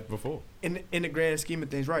that life before. In the grand scheme of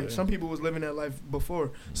things, right? Yeah. Some people was living that life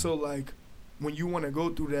before. So like, when you want to go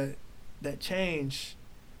through that change,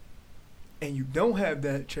 and you don't have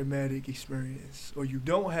that traumatic experience, or you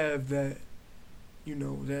don't have that, you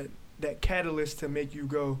know, that catalyst to make you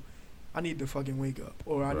go, I need to fucking wake up,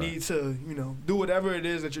 or I need to, you know, do whatever it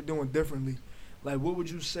is that you're doing differently. Like, what would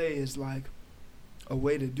you say is like a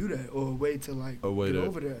way to do that, or a way to like get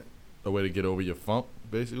over that? A way to get over your funk,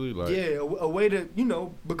 basically. Like a way to, you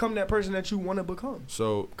know, become that person that you want to become.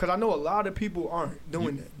 So, because I know a lot of people aren't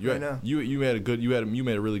doing that now. You made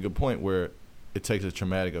a really good point where it takes a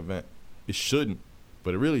traumatic event. It shouldn't,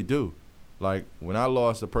 but it really do. Like when I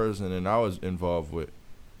lost a person and I was involved with,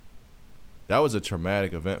 that was a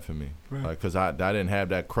traumatic event for me. Right. Like, cause I didn't have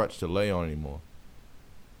that crutch to lay on anymore,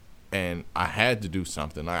 and I had to do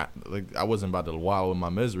something. I wasn't about to wallow in my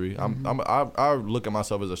misery. I look at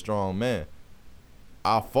myself as a strong man.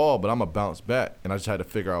 I'll fall, but I'm gonna bounce back, and I just had to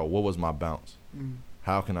figure out what was my bounce.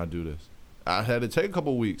 How can I do this? I had to take a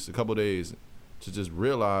couple weeks, a couple days, to just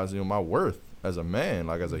realize, you know, my worth as a man,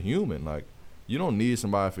 like as a human. Like, you don't need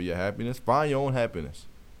somebody for your happiness. Find your own happiness,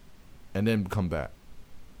 and then come back.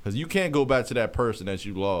 Cause you can't go back to that person that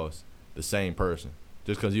you lost, the same person,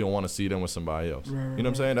 just because you don't want to see them with somebody else. You know what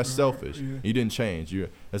I'm saying? That's selfish. Yeah. You didn't change.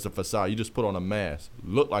 It's a facade. You just put on a mask.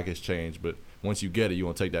 Look like it's changed, but once you get it, you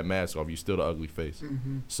want to take that mask off. You still the ugly face.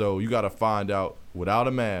 So you got to find out, without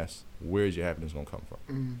a mask, where's your happiness gonna come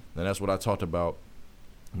from? And that's what I talked about.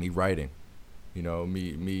 Me writing, you know,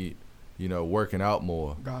 me, you know, working out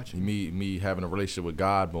more. Gotcha. Me having a relationship with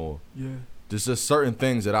God more. Yeah. There's just certain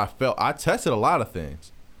things that I felt. I tested a lot of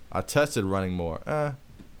things. I tested running more. I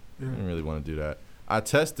didn't really want to do that. I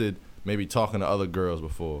tested maybe talking to other girls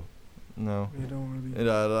before. No. You don't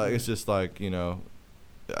really. It's just like, you know,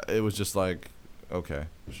 it was just like, okay,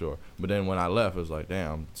 sure. But then when I left, it was like,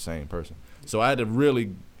 damn, I'm the same person. So I had to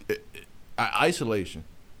really, isolation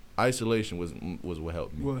was what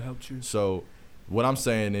helped me. What helped you? So what I'm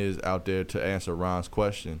saying is, out there, to answer Ron's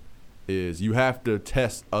question, is you have to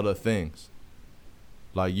test other things.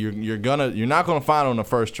 Like you're not gonna find it on the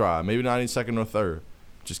first try, maybe not any second or third.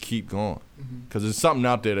 Just keep going, because there's something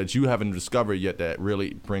out there that you haven't discovered yet that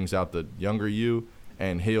really brings out the younger you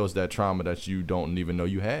and heals that trauma that you don't even know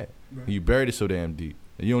you had. Right. You buried it so damn deep,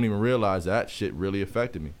 and you don't even realize that shit really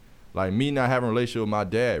affected me. Like me not having a relationship with my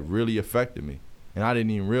dad really affected me, and I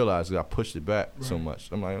didn't even realize because I pushed it back so much.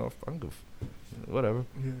 I'm like, oh, I'm good, whatever.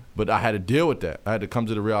 Yeah. But I had to deal with that. I had to come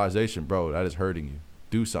to the realization, bro, that is hurting you.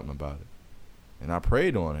 Do something about it. And I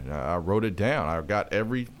prayed on it. I wrote it down. I got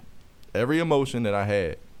every emotion that I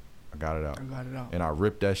had. I got it out. And I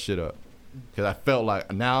ripped that shit up. Because I felt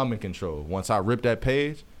like now I'm in control. Once I ripped that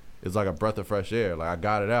page, it's like a breath of fresh air. Like I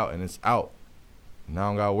got it out and it's out. Now I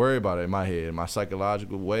don't got to worry about it in my head. In my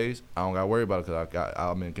psychological ways, I don't got to worry about it because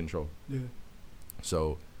I'm in control. Yeah.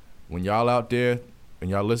 So when y'all out there and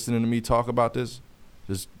y'all listening to me talk about this,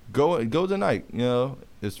 just go tonight. You know,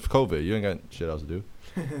 it's COVID. You ain't got shit else to do.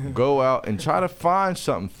 Go out and try to find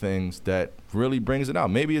things that really brings it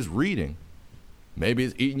out. Maybe it's reading. Maybe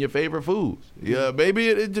it's eating your favorite foods. Yeah,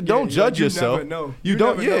 maybe don't judge yourself. Never know. You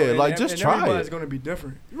don't. Never know. Like just try it. Everybody's gonna be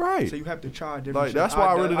different. Right. So you have to try different. Like that's why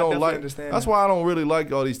I really don't like. That's why I don't really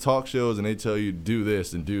like all these talk shows and they tell you do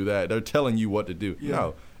this and do that. They're telling you what to do. Yeah.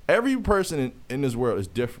 No, every person in this world is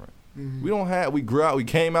different. Mm-hmm. We grew out, we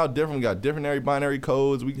came out different. We got different binary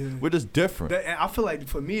codes. We're just different. I feel like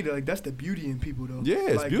for me, like that's the beauty in people, though. Yeah,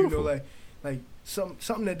 it's like, beautiful. You know, like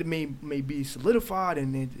something that may be solidified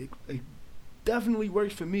and it definitely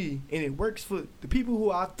works for me, and it works for the people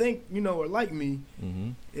who I think, you know, are like me,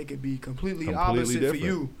 it could be completely opposite different for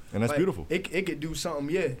you. And that's like, beautiful. It could do something,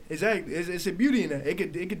 yeah, exactly. It's a beauty in that. It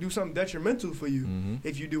could do something detrimental for you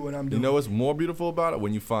if you do what I'm doing. You know what's more beautiful about it?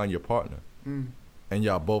 When you find your partner. And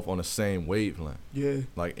y'all both on the same wavelength. Yeah.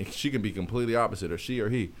 Like, she can be completely opposite, or she or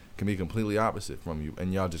he can be completely opposite from you,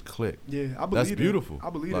 and y'all just click. Yeah, I believe that's beautiful. I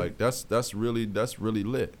believe like, that's really lit. Yeah, you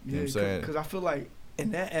know what I'm saying? Because I feel like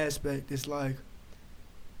in that aspect, it's like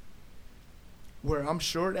where I'm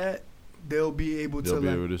short at, they'll be able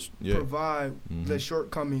to provide the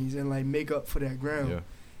shortcomings and like make up for that ground.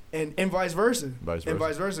 Yeah. And vice versa. And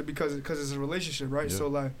vice versa because it's a relationship, right? Yeah. So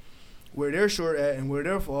like where they're short at and where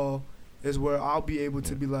they're fall is where I'll be able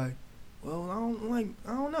to be like, well, I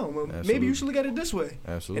don't know. Well, maybe you should look at it this way.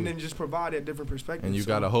 Absolutely. And then just provide a different perspective. And you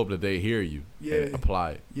gotta hope that they hear you and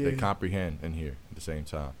apply it. They comprehend and hear at the same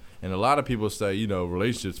time. And a lot of people say, you know,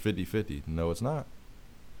 relationships 50-50. No, it's not.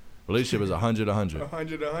 Relationship is 100-100.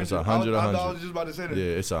 100-100. It's 100-100. I was just about to say that. Yeah,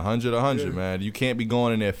 it's 100-100, man. You can't be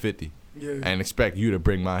going in there 50 and expect you to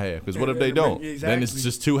bring my half. Because what if they don't? Exactly. Then it's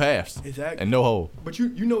just two halves. Exactly. And no hole. But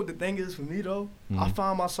you know what the thing is for me, though? I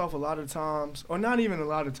find myself a lot of times, or not even a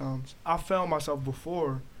lot of times, I found myself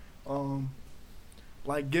before,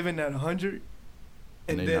 like giving that 100,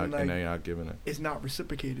 and then they're not giving it. It's not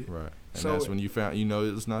reciprocated. Right. And so that's when you found, you know,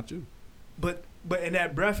 it's not you. But in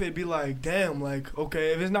that breath, it'd be like, damn, like,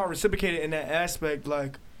 okay, if it's not reciprocated in that aspect,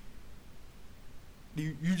 like,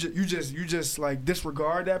 you just like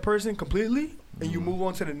disregard that person completely and you move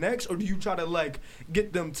on to the next, or do you try to like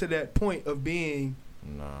get them to that point of being?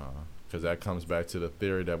 Nah, because that comes back to the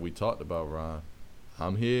theory that we talked about, Ron.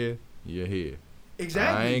 I'm here, you're here.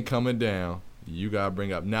 Exactly. I ain't coming down. You gotta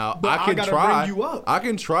bring up. Now but I can gotta try. Bring you up. I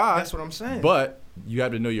can try. That's what I'm saying. But you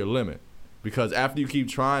have to know your limit, because after you keep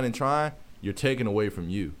trying and trying, you're taking away from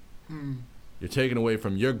you. You're taking away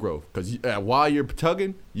from your growth, because while you're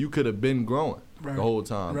tugging, you could have been growing the whole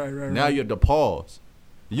time. Right. Now you have to pause.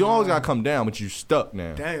 You always gotta come down, but you stuck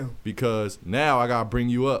now. Damn. Because now I gotta bring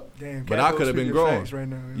you up. Damn. But I could have been growing. Right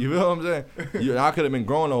now, you feel what I'm saying? I could have been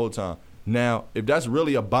growing the whole time. Now, if that's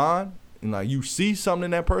really a bond, and like you see something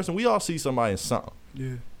in that person, we all see somebody in something.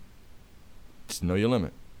 Yeah. Just know your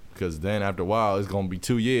limit. Because then after a while, it's going to be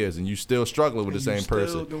 2 years and you still struggling with the same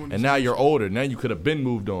person. And now you're older. Now you could have been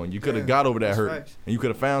moved on. You could have got over that hurt. Right. And you could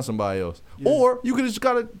have found somebody else. Yeah. Or you could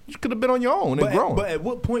have been on your own and grown. But at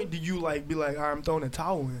what point do you like be like, all right, I'm throwing a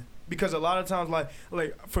towel in? Because a lot of times,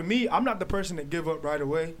 like for me, I'm not the person that give up right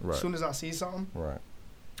away. Right. As soon as I see something. Right.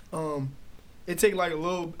 It take like a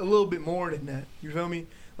little bit more than that. You feel me?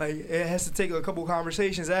 Like it has to take a couple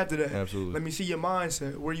conversations after that. Absolutely. Let me see your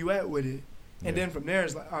mindset. Where you at with it? And then from there,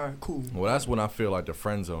 it's like, all right, cool. Well, that's when I feel like the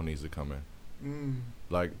friend zone needs to come in.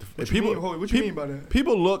 Like, what you mean by that?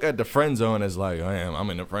 People look at the friend zone as like,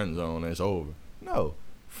 I'm in the friend zone, it's over. No.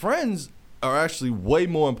 Friends are actually way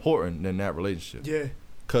more important than that relationship. Yeah.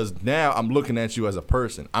 Because now I'm looking at you as a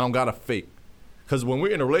person. I don't got to fake. Because when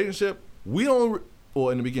we're in a relationship, we don't,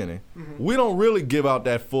 or in the beginning, we don't really give out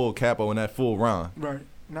that full capo and that full Ron. Right.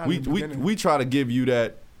 We try to give you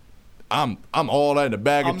that. I'm all that in the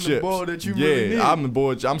bag of chips. I'm the boy that you really need. I'm the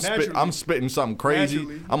boy. I'm spitting something crazy.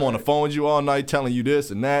 Naturally. I'm on the phone with you all night telling you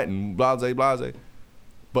this and that and blase blase.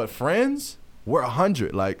 But friends, we're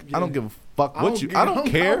 100. Like I don't give a fuck what you. I don't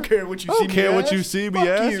care. I don't care what you see me as. I don't care what you see me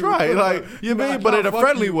as. Right. Like you mean, but in a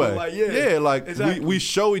friendly way. Like exactly. we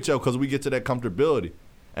show each other because we get to that comfortability.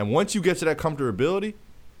 And once you get to that comfortability,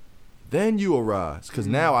 then you arise. Because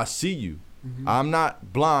now I see you. I'm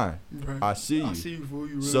not blind. Right. I see you. I see you for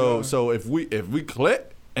you. Really so if we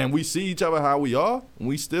click and we see each other how we are, and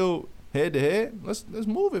we still head to head, let's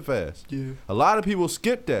move it fast. Yeah. A lot of people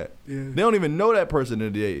skip that. Yeah. They don't even know that person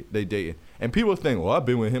that they dating, and people think, well, I've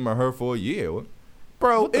been with him or her for a year.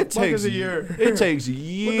 Bro, it takes a year. It takes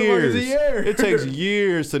years. What the fuck is a year? It takes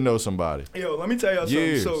years to know somebody. Yo, let me tell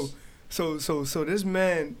you something. So this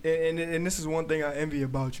man, and this is one thing I envy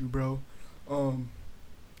about you, bro.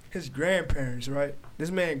 His grandparents, right?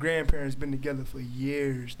 This man's grandparents been together for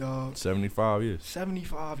years, dog. 75 years.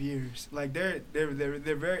 75 years. Like they're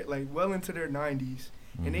very like well into their 90s,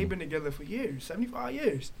 and they've been together for years, 75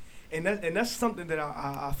 years, and that's something that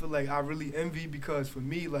I feel like I really envy, because for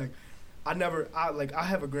me, like I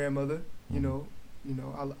have a grandmother, you know,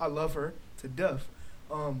 I love her to death,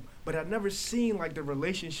 but I've never seen like the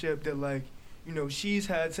relationship that like, you know, she's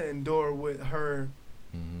had to endure with her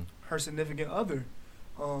significant other.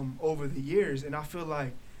 Over the years, and I feel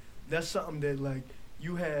like that's something that like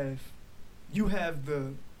you have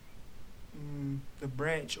the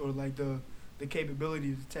branch or like the the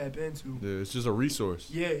capability to tap into. Yeah, it's just a resource.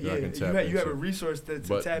 Yeah. You have a resource to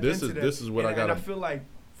tap into that. This is what I got. And I feel like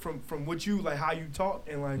from what you like, how you talk,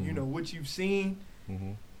 and like you know what you've seen.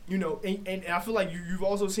 You know, and I feel like you've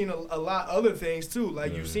also seen a lot other things too.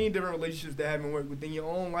 Like you've seen different relationships that haven't worked within your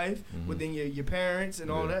own life, within your parents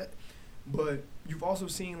and all that. But you've also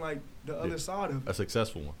seen like the other side of it. A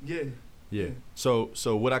successful one. Yeah. So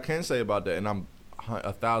what I can say about that, and I'm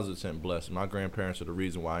 1,000% blessed. My grandparents are the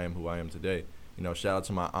reason why I am who I am today. You know, shout out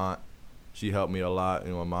to my aunt. She helped me a lot.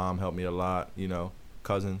 You know, my mom helped me a lot. You know,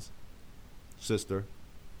 cousins, sister.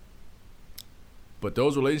 But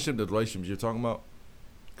those relationships you're talking about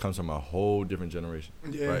comes from a whole different generation,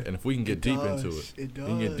 right? And if we can get deep into it, we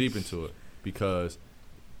can get deep into it, because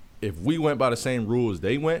if we went by the same rules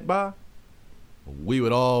they went by, we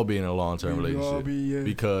would all be in a long-term relationship.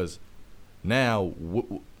 Because now,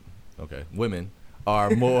 women are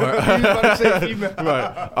more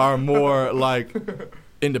right, are more like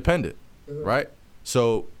independent, right?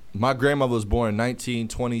 So my grandmother was born in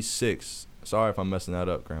 1926. Sorry if I'm messing that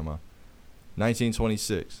up, Grandma.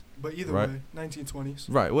 1926. But either way, 1920s.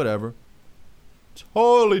 Right, whatever.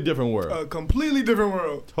 Totally different world. A completely different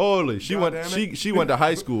world. Totally. She went to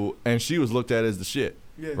high school and she was looked at as the shit.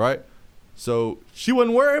 Yeah. Right? So she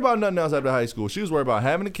wasn't worried about nothing else after high school. She was worried about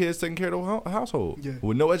having the kids, taking care of the household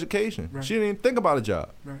with no education. Right. She didn't even think about a job.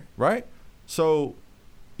 Right? So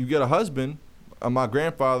you get a husband. My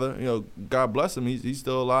grandfather, you know, God bless him, he's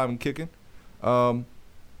still alive and kicking.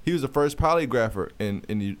 He was the first polygrapher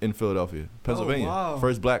in Philadelphia, Pennsylvania. Oh, wow.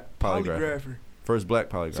 First black polygrapher. First black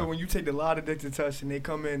polygrapher. So when you take the lie detector test and they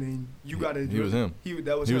come in and you got to, he was him. He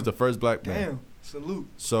was the first black man. Damn, salute.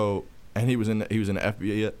 So, and he was in the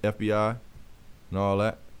FBI and all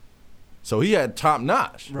that. So he had top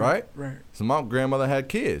notch, right? Right. So my grandmother had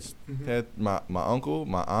kids. Had my uncle,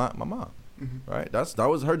 my aunt, my mom. Right. That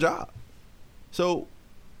was her job. So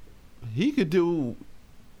he could do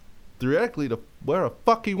theoretically where the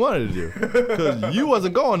fuck he wanted to do, because you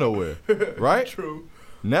wasn't going nowhere, right? True.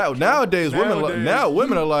 Nowadays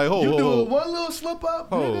women are like, you do one little slip up,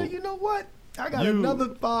 nigga, you know what? I got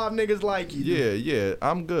another 5 niggas like you. Yeah,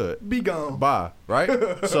 I'm good. Be gone. Bye,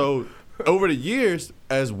 right? So over the years,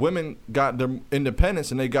 as women got their independence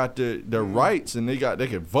and they got their rights and they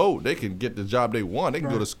could vote, they can get the job they want, they can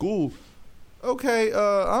go to school. Okay,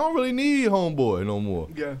 I don't really need homeboy no more.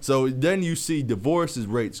 Yeah. So then you see divorces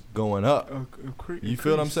rates going up. You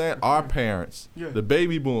feel what I'm saying? Our parents, the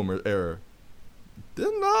baby boomer era, there's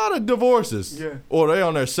a lot of divorces. Yeah. Or they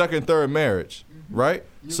on their second, third marriage, right?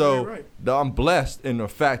 I'm blessed in the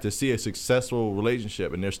fact to see a successful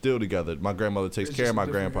relationship and they're still together. My grandmother takes care of my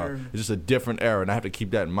grandpa. It's just a different era, and I have to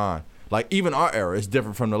keep that in mind. Like, even our era is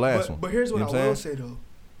different from the last one. But here's what I will say, though.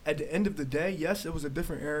 At the end of the day, yes, it was a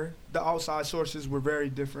different era. The outside sources were very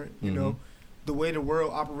different. You know, the way the world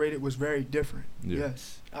operated was very different. Yeah.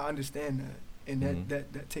 Yes, I understand that, and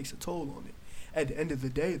that takes a toll on it. At the end of the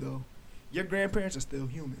day, though, your grandparents are still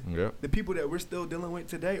human. Yeah. The people that we're still dealing with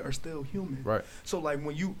today are still human. Right. So like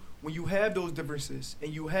when you have those differences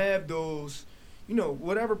and you have those, you know,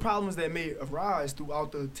 whatever problems that may arise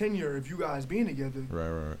throughout the tenure of you guys being together.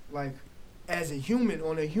 Right. Like, as a human,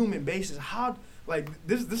 on a human basis, how? Like,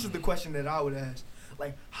 this is the question that I would ask.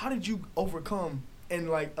 Like, how did you overcome? And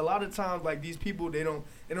like a lot of times, like these people, they don't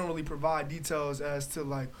really provide details as to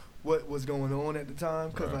like what was going on at the time,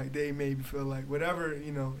 because like they maybe feel like whatever,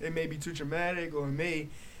 you know, it may be too traumatic, or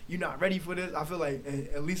you're not ready for this. I feel like,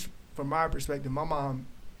 at least from my perspective, my mom,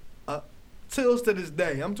 till to this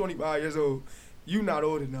day, I'm 25 years old. You not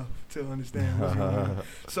old enough to understand what's going on.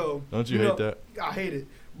 So don't you hate that? I hate it,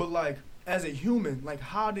 but like, as a human, like,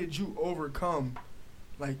 how did you overcome,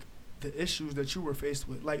 like, the issues that you were faced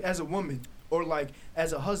with? Like, as a woman, or, like,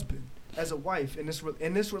 as a husband, as a wife, in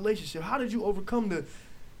this relationship, how did you overcome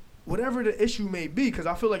whatever the issue may be? Because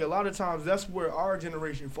I feel like a lot of times that's where our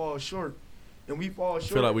generation falls short, and we fall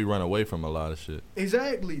short. I feel like we run away from a lot of shit.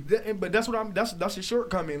 Exactly. But that's that's a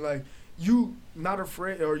shortcoming. Like, you not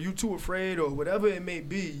afraid, or you too afraid, or whatever it may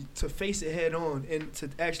be, to face it head on and to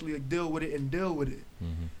actually deal with it.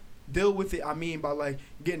 Mm-hmm. Deal with it, I mean, by like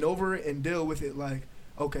getting over it, and deal with it like,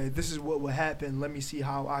 okay, this is what will happen. Let me see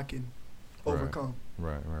how I can overcome.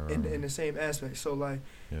 Right. In the same aspect. So like,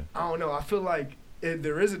 I don't know. I feel like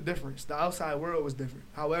there is a difference. The outside world was different.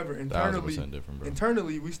 However, internally, different, bro.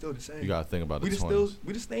 Internally, we still the same. You gotta think about we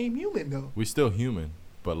the same human though. We still human,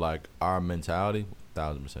 but like our mentality,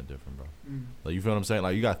 1,000% different, bro. Like, you feel what I'm saying?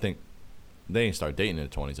 Like, you gotta think. They ain't start dating in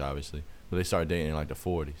the 20s, obviously, but they started dating in like the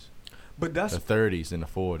 40s. But that's the 30s and the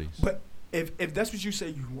 40s. But if that's what you say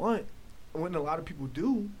you want, what a lot of people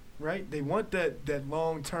do, right? They want that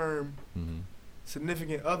long term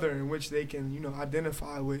significant other in which they can,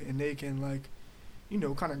 identify with and they can like,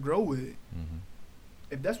 kind of grow with it. Mm-hmm.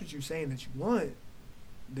 If that's what you're saying that you want,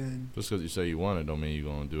 then just because you say you want it, don't mean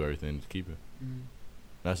you're gonna do everything to keep it.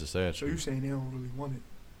 That's the sad so truth. you're saying they don't really want it.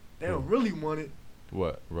 They don't really want it.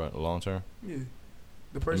 What? Right, long term? Yeah.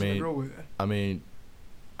 The person to grow with. I mean,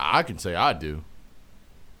 I can say I do.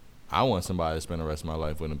 I want somebody to spend the rest of my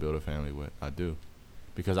life with and build a family with. I do,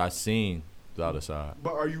 because I've seen the other side.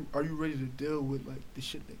 But are you ready to deal with like the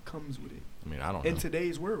shit that comes with it? I mean, I don't know. In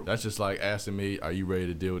today's world. That's just like asking me, are you ready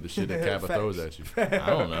to deal with the shit that Kappa throws at you? Facts. I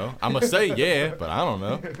don't know. I'm gonna say yeah, but I don't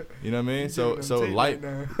know. You know what I mean? So life,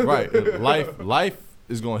 right. life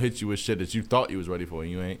is gonna hit you with shit that you thought you was ready for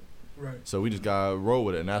and you ain't. Right. So we just gotta roll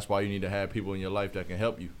with it, and that's why you need to have people in your life that can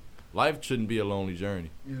help you. Life shouldn't be a lonely journey.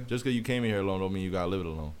 Yeah. Just because you came in here alone don't mean you gotta live it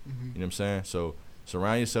alone. Mm-hmm. You know what I'm saying? So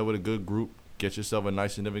surround yourself with a good group. Get yourself a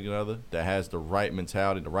nice significant other that has the right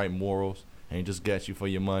mentality, the right morals, ain't just get you for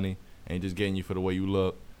your money, ain't just getting you for the way you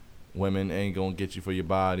look. Women ain't gonna get you for your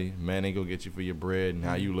body. Men ain't gonna get you for your bread and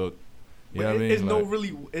how you look. You know what I mean?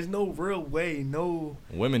 It's no real way. No.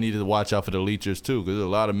 Women need to watch out for the leechers too, because there's a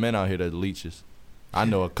lot of men out here that leeches. I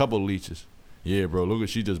know a couple leeches. Yeah, bro. Look what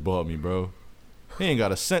she just bought me, bro. He ain't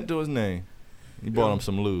got a cent to his name. He bought him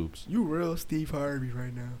some lubes. You real Steve Harvey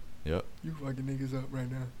right now. Yep. You fucking niggas up right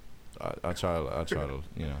now. I try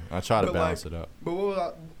to balance it out. But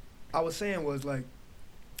what I was saying was like,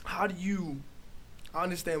 how do you? I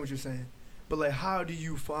understand what you're saying, but like, how do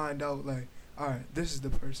you find out like, all right, this is the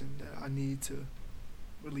person that I need to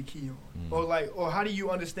really key on, or how do you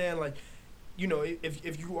understand like,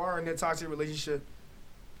 if you are in a toxic relationship,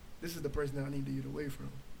 this is the person that I need to get away from.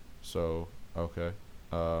 So okay,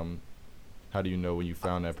 how do you know when you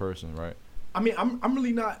found that person, right? I mean, I'm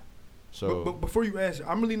really not. So, but before you answer,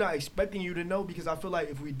 I'm really not expecting you to know, because I feel like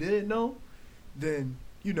if we did know, then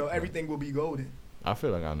everything will be golden. I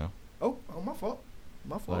feel like I know. Oh, my fault.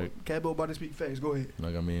 My fault. Like, Cabo about to speak fast. Go ahead.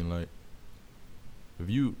 Like, I mean, like, if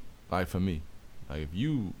you, like, for me, like, if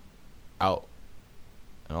you out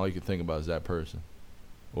and all you can think about is that person,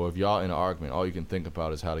 or if y'all in an argument, all you can think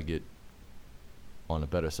about is how to get on the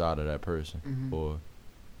better side of that person, or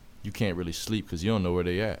you can't really sleep because you don't know where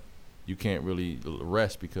they at. You can't really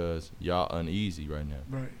rest because y'all uneasy right now.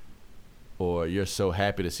 Right. Or you're so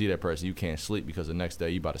happy to see that person you can't sleep because the next day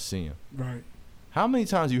you about to see him. Right. How many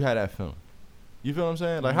times you had that feeling? You feel what I'm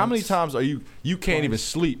saying? Like, how many times are you can't even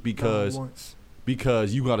sleep because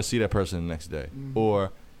you got to see that person the next day,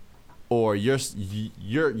 or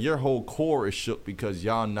your whole core is shook because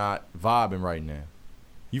y'all not vibing right now.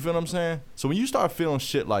 You feel what I'm saying? So when you start feeling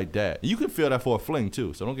shit like that, you can feel that for a fling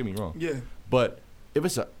too. So don't get me wrong. Yeah. But if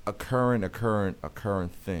it's a current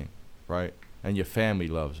thing, right, and your family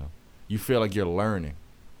loves them, you feel like you're learning.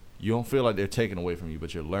 You don't feel like they're taken away from you,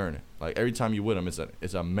 but you're learning. Like, every time you're with them,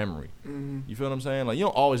 it's a memory. You feel what I'm saying? Like, you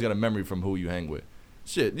don't always get a memory from who you hang with.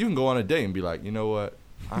 Shit, you can go on a date and be like, you know what?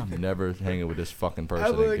 I'm never hanging with this fucking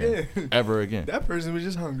person again. Ever again. That person was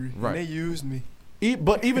just hungry. Right. And they used me.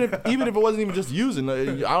 But even if it wasn't even just using,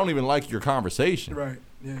 I don't even like your conversation. Right.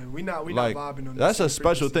 Yeah. We not like, vibing on that. That's a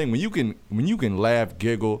special thing when you can laugh,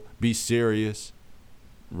 giggle, be serious,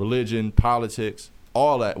 religion, politics,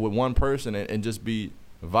 all that with one person and just be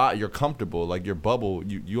vibe. You're comfortable, like your bubble.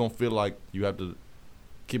 You don't feel like you have to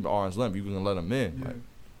keep an arm's length. You can let them in. Yeah. Like,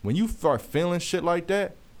 when you start feeling shit like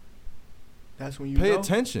that, that's when you pay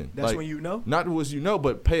attention. That's like, when you know. Not what you know,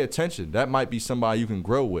 but pay attention. That might be somebody you can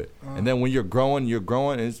grow with. And then when you're growing,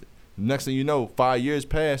 and next thing you know, 5 years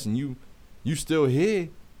pass and you still here.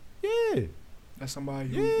 Yeah. That's somebody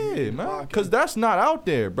who. Yeah, man. Because that's not out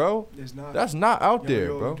there, bro. It's not. That's not out there,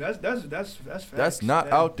 bro. That's facts. That's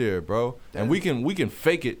not out there, bro. And we can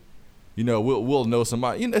fake it. We'll know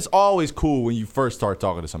somebody. It's always cool when you first start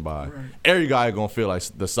talking to somebody. Right. Every guy gonna feel like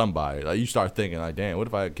the somebody. Like, you start thinking like, damn, what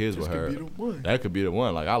if I had kids with her? That could be the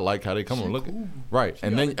one. Like, I like how they come and look. Cool. Right.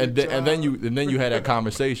 And then you had that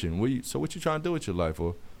conversation. What you trying to do with your life,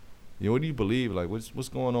 or what do you believe? Like, what's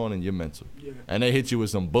going on in your mental? Yeah. And they hit you with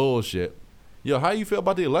some bullshit. Yo, how you feel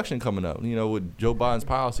about the election coming up? With Joe Biden's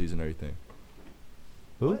policies and everything.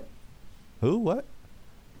 Who? What?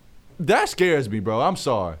 That scares me, bro. I'm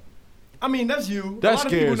sorry. I mean, that's you. That a lot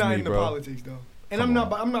scares of people not me, into bro. Politics though, and I'm not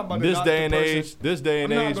about to this knock day and the age, person. I'm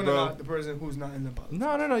not gonna bro. knock the person who's not in the politics.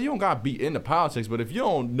 No. You don't gotta be into politics, but if you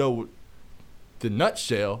don't know the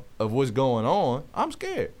nutshell of what's going on, I'm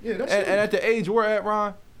scared. Yeah, that's and at the age we're at,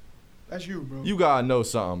 Ron, that's you, bro. You gotta know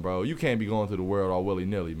something, bro. You can't be going through the world all willy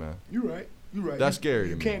nilly, man. You right. That's scary.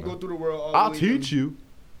 You to me, can't man. go through the world all I'll willy-nilly. teach you,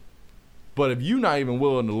 But if you're not even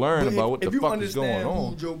willing to learn But about what the fuck is going If you understand on,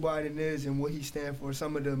 who Joe Biden is and what he stands for,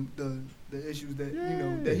 some of the issues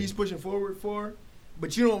that that he's pushing forward for,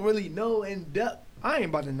 but you don't really know in depth. I ain't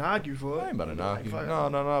about to argue for it. I ain't about to knock you.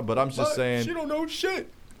 No. But I'm just saying. She don't know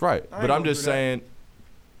shit. Right. I ain't But I'm gonna just do that. saying,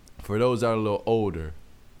 for those that are a little older,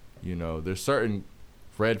 there's certain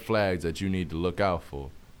red flags that you need to look out for.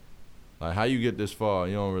 Like, how you get this far,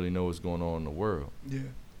 you don't really know what's going on in the world. Yeah.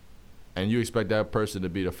 And you expect that person to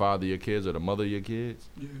be the father of your kids or the mother of your kids?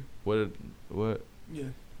 Yeah. What? Yeah.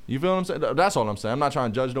 You feel what I'm saying? That's all I'm saying. I'm not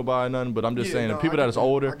trying to judge nobody or nothing, but I'm just saying the people that is I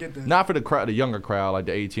older, get that. not for the younger crowd, like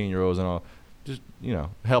the 18-year-olds and all, just,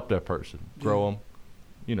 help that person. Grow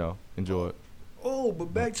them, enjoy it. Oh,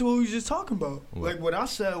 but back to what we was just talking about. What? Like, what I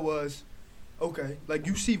said was, okay, like,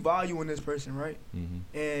 you see value in this person, right?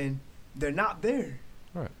 Mm-hmm. And they're not there.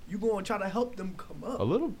 Right. You going to try to help them come up. A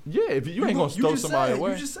little, yeah. If you ain't gonna throw somebody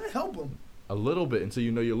away, You just said help them. a little bit until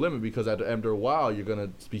you know your limit, because after a while you're gonna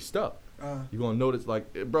be stuck. You're gonna notice,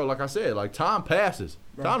 like, bro, like I said, like, time passes.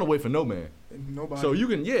 Right. Time don't wait for no man. Nobody. So you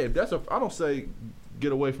can, I don't say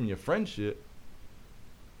get away from your friendship.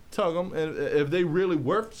 Tug them, and if they really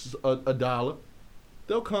worth a dollar,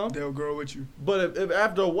 they'll come. They'll grow with you. But if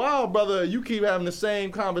after a while, brother, you keep having the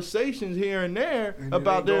same conversations here and there And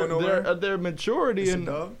about it ain't going their maturity, It's and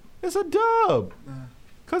a dub. it's a dub. Nah.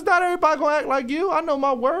 Cause not everybody gonna act like you. I know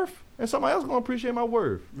my worth, and somebody else gonna appreciate my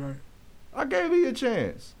worth. Right. I gave you a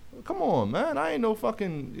chance. Come on, man. I ain't no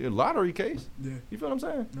fucking lottery case. Yeah. You feel what I'm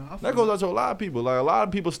saying? No, I feel That goes out to a lot of people. Like, a lot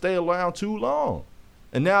of people stay around too long,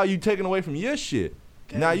 and now you taking away from your shit.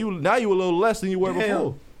 Damn. Now you a little less than you were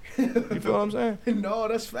before. You feel what I'm saying? No,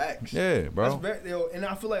 that's facts. Yeah, bro. That's and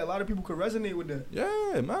I feel like a lot of people could resonate with that.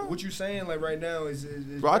 Yeah, man. What you saying like right now is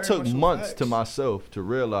Bro, I very took much so months facts. to myself to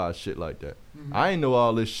realize shit like that. Mhm. I ain't know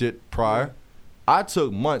all this shit prior. I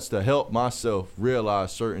took months to help myself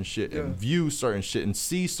realize certain shit and view certain shit and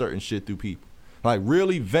see certain shit through people. Like,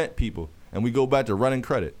 really vent people. And we go back to running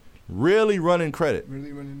credit. Really running credit.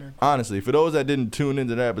 Really running that. Honestly, for those that didn't tune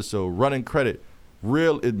into that episode, running credit,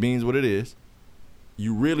 it means what it is.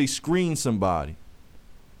 You really screen somebody.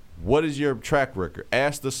 What is your track record?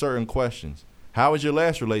 Ask the certain questions. How was your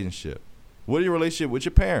last relationship? What is your relationship with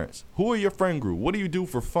your parents? Who are your friend group? What do you do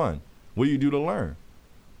for fun? What do you do to learn?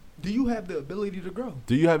 Do you have the ability to grow?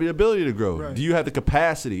 Do you have the ability to grow? Right. Do you have the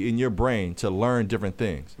capacity in your brain to learn different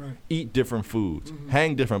things? Right. Eat different foods, Mhm.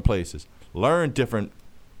 hang different places, learn different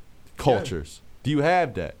cultures. Do you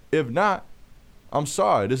have that? If not, I'm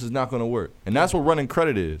sorry, this is not going to work. And that's what running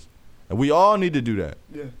credit is. And we all need to do that.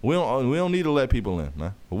 Yeah. We don't need to let people in,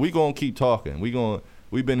 man. But we going to keep talking.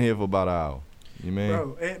 We've been here for about an hour. You mean?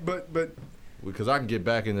 Bro, but Because I can get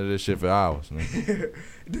back into this shit for hours, man.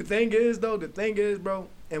 the thing is, bro,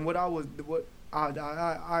 and what I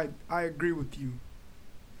agree with you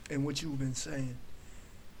and what you've been saying.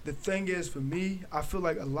 The thing is, for me, I feel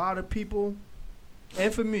like a lot of people,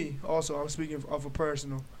 and for me also, I'm speaking of a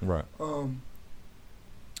personal, Right.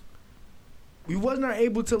 we was not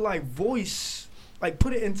able to like voice, like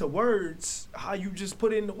put it into words how you just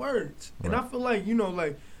put it into words. And I Right. feel like,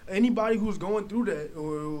 like anybody who's going through that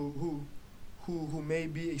or who may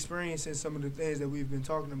be experiencing some of the things that we've been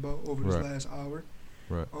talking about over this Right. last hour,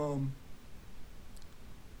 Right.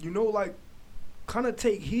 like kind of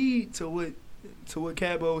take heed to what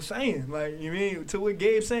Cabo's saying, like, you mean, to what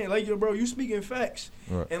Gabe's saying, like, yo, bro, you speaking facts.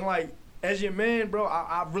 Right. And like, as your man, bro,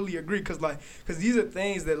 I really agree, cause these are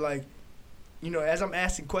things that, like, as I'm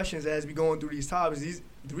asking questions as we going through these topics,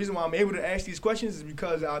 the reason why I'm able to ask these questions is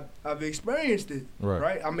because I've experienced it,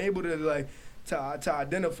 right? I'm able to like to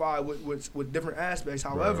identify with different aspects.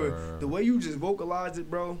 However, Right. the way you just vocalized it,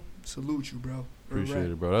 bro, salute you, bro.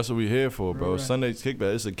 Appreciate it, bro. That's what we here for, bro. Right. Sunday's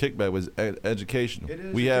kickback. It's a kickback. It's educational. It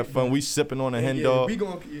is We a have fun. kickback. We sipping on a hen Yeah, dog. we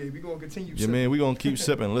gonna continue. Yeah, man, we gonna keep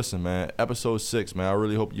sipping. Listen, man, episode 6, man. I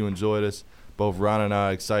really hope you enjoy this. Both Ron and I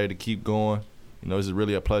are excited to keep going. This is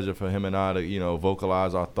really a pleasure for him and I to,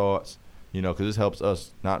 vocalize our thoughts. Because this helps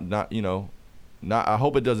us. Not. I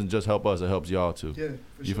hope it doesn't just help us. It helps y'all too. Yeah, for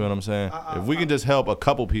You sure. feel what I'm saying? I- If we can just help a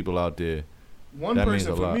couple people out there, One that means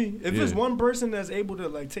person a for lot. me. If Yeah. it's one person that's able to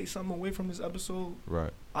like take something away from this episode,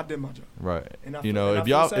 right? I did my job. Right. And I You feel- know, and I if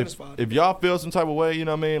feel y'all satisfied. if y'all feel some type of way, you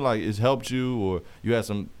know what I mean, like it's helped you, or you had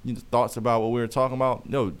some thoughts about what we were talking about,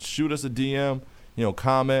 shoot us a DM,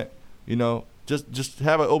 comment, just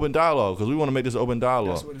have an open dialogue, because we want to make this an open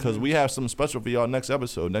dialogue, That's what it because is. we have something special for y'all next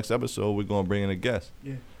episode. Next episode, we're gonna bring in a guest.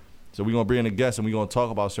 Yeah. So we're gonna bring in a guest, and we're gonna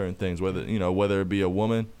talk about certain things, whether it be a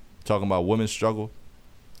woman talking about women's struggle,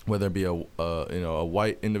 whether it be a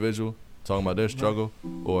white individual talking about their struggle,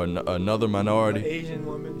 or another minority, An Asian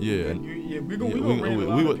woman. Yeah, we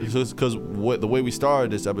gonna because the way we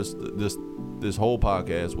started this this whole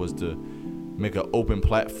podcast was to make an open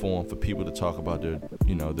platform for people to talk about their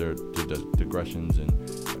digressions and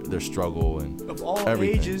their struggle and of all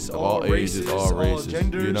everything. ages, of all races, all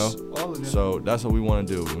genders, you know. All of them. So that's what we want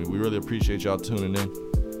to do. We really appreciate y'all tuning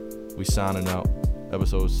in. We signing out.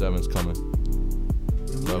 Episode 7's coming.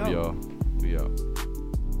 Love y'all.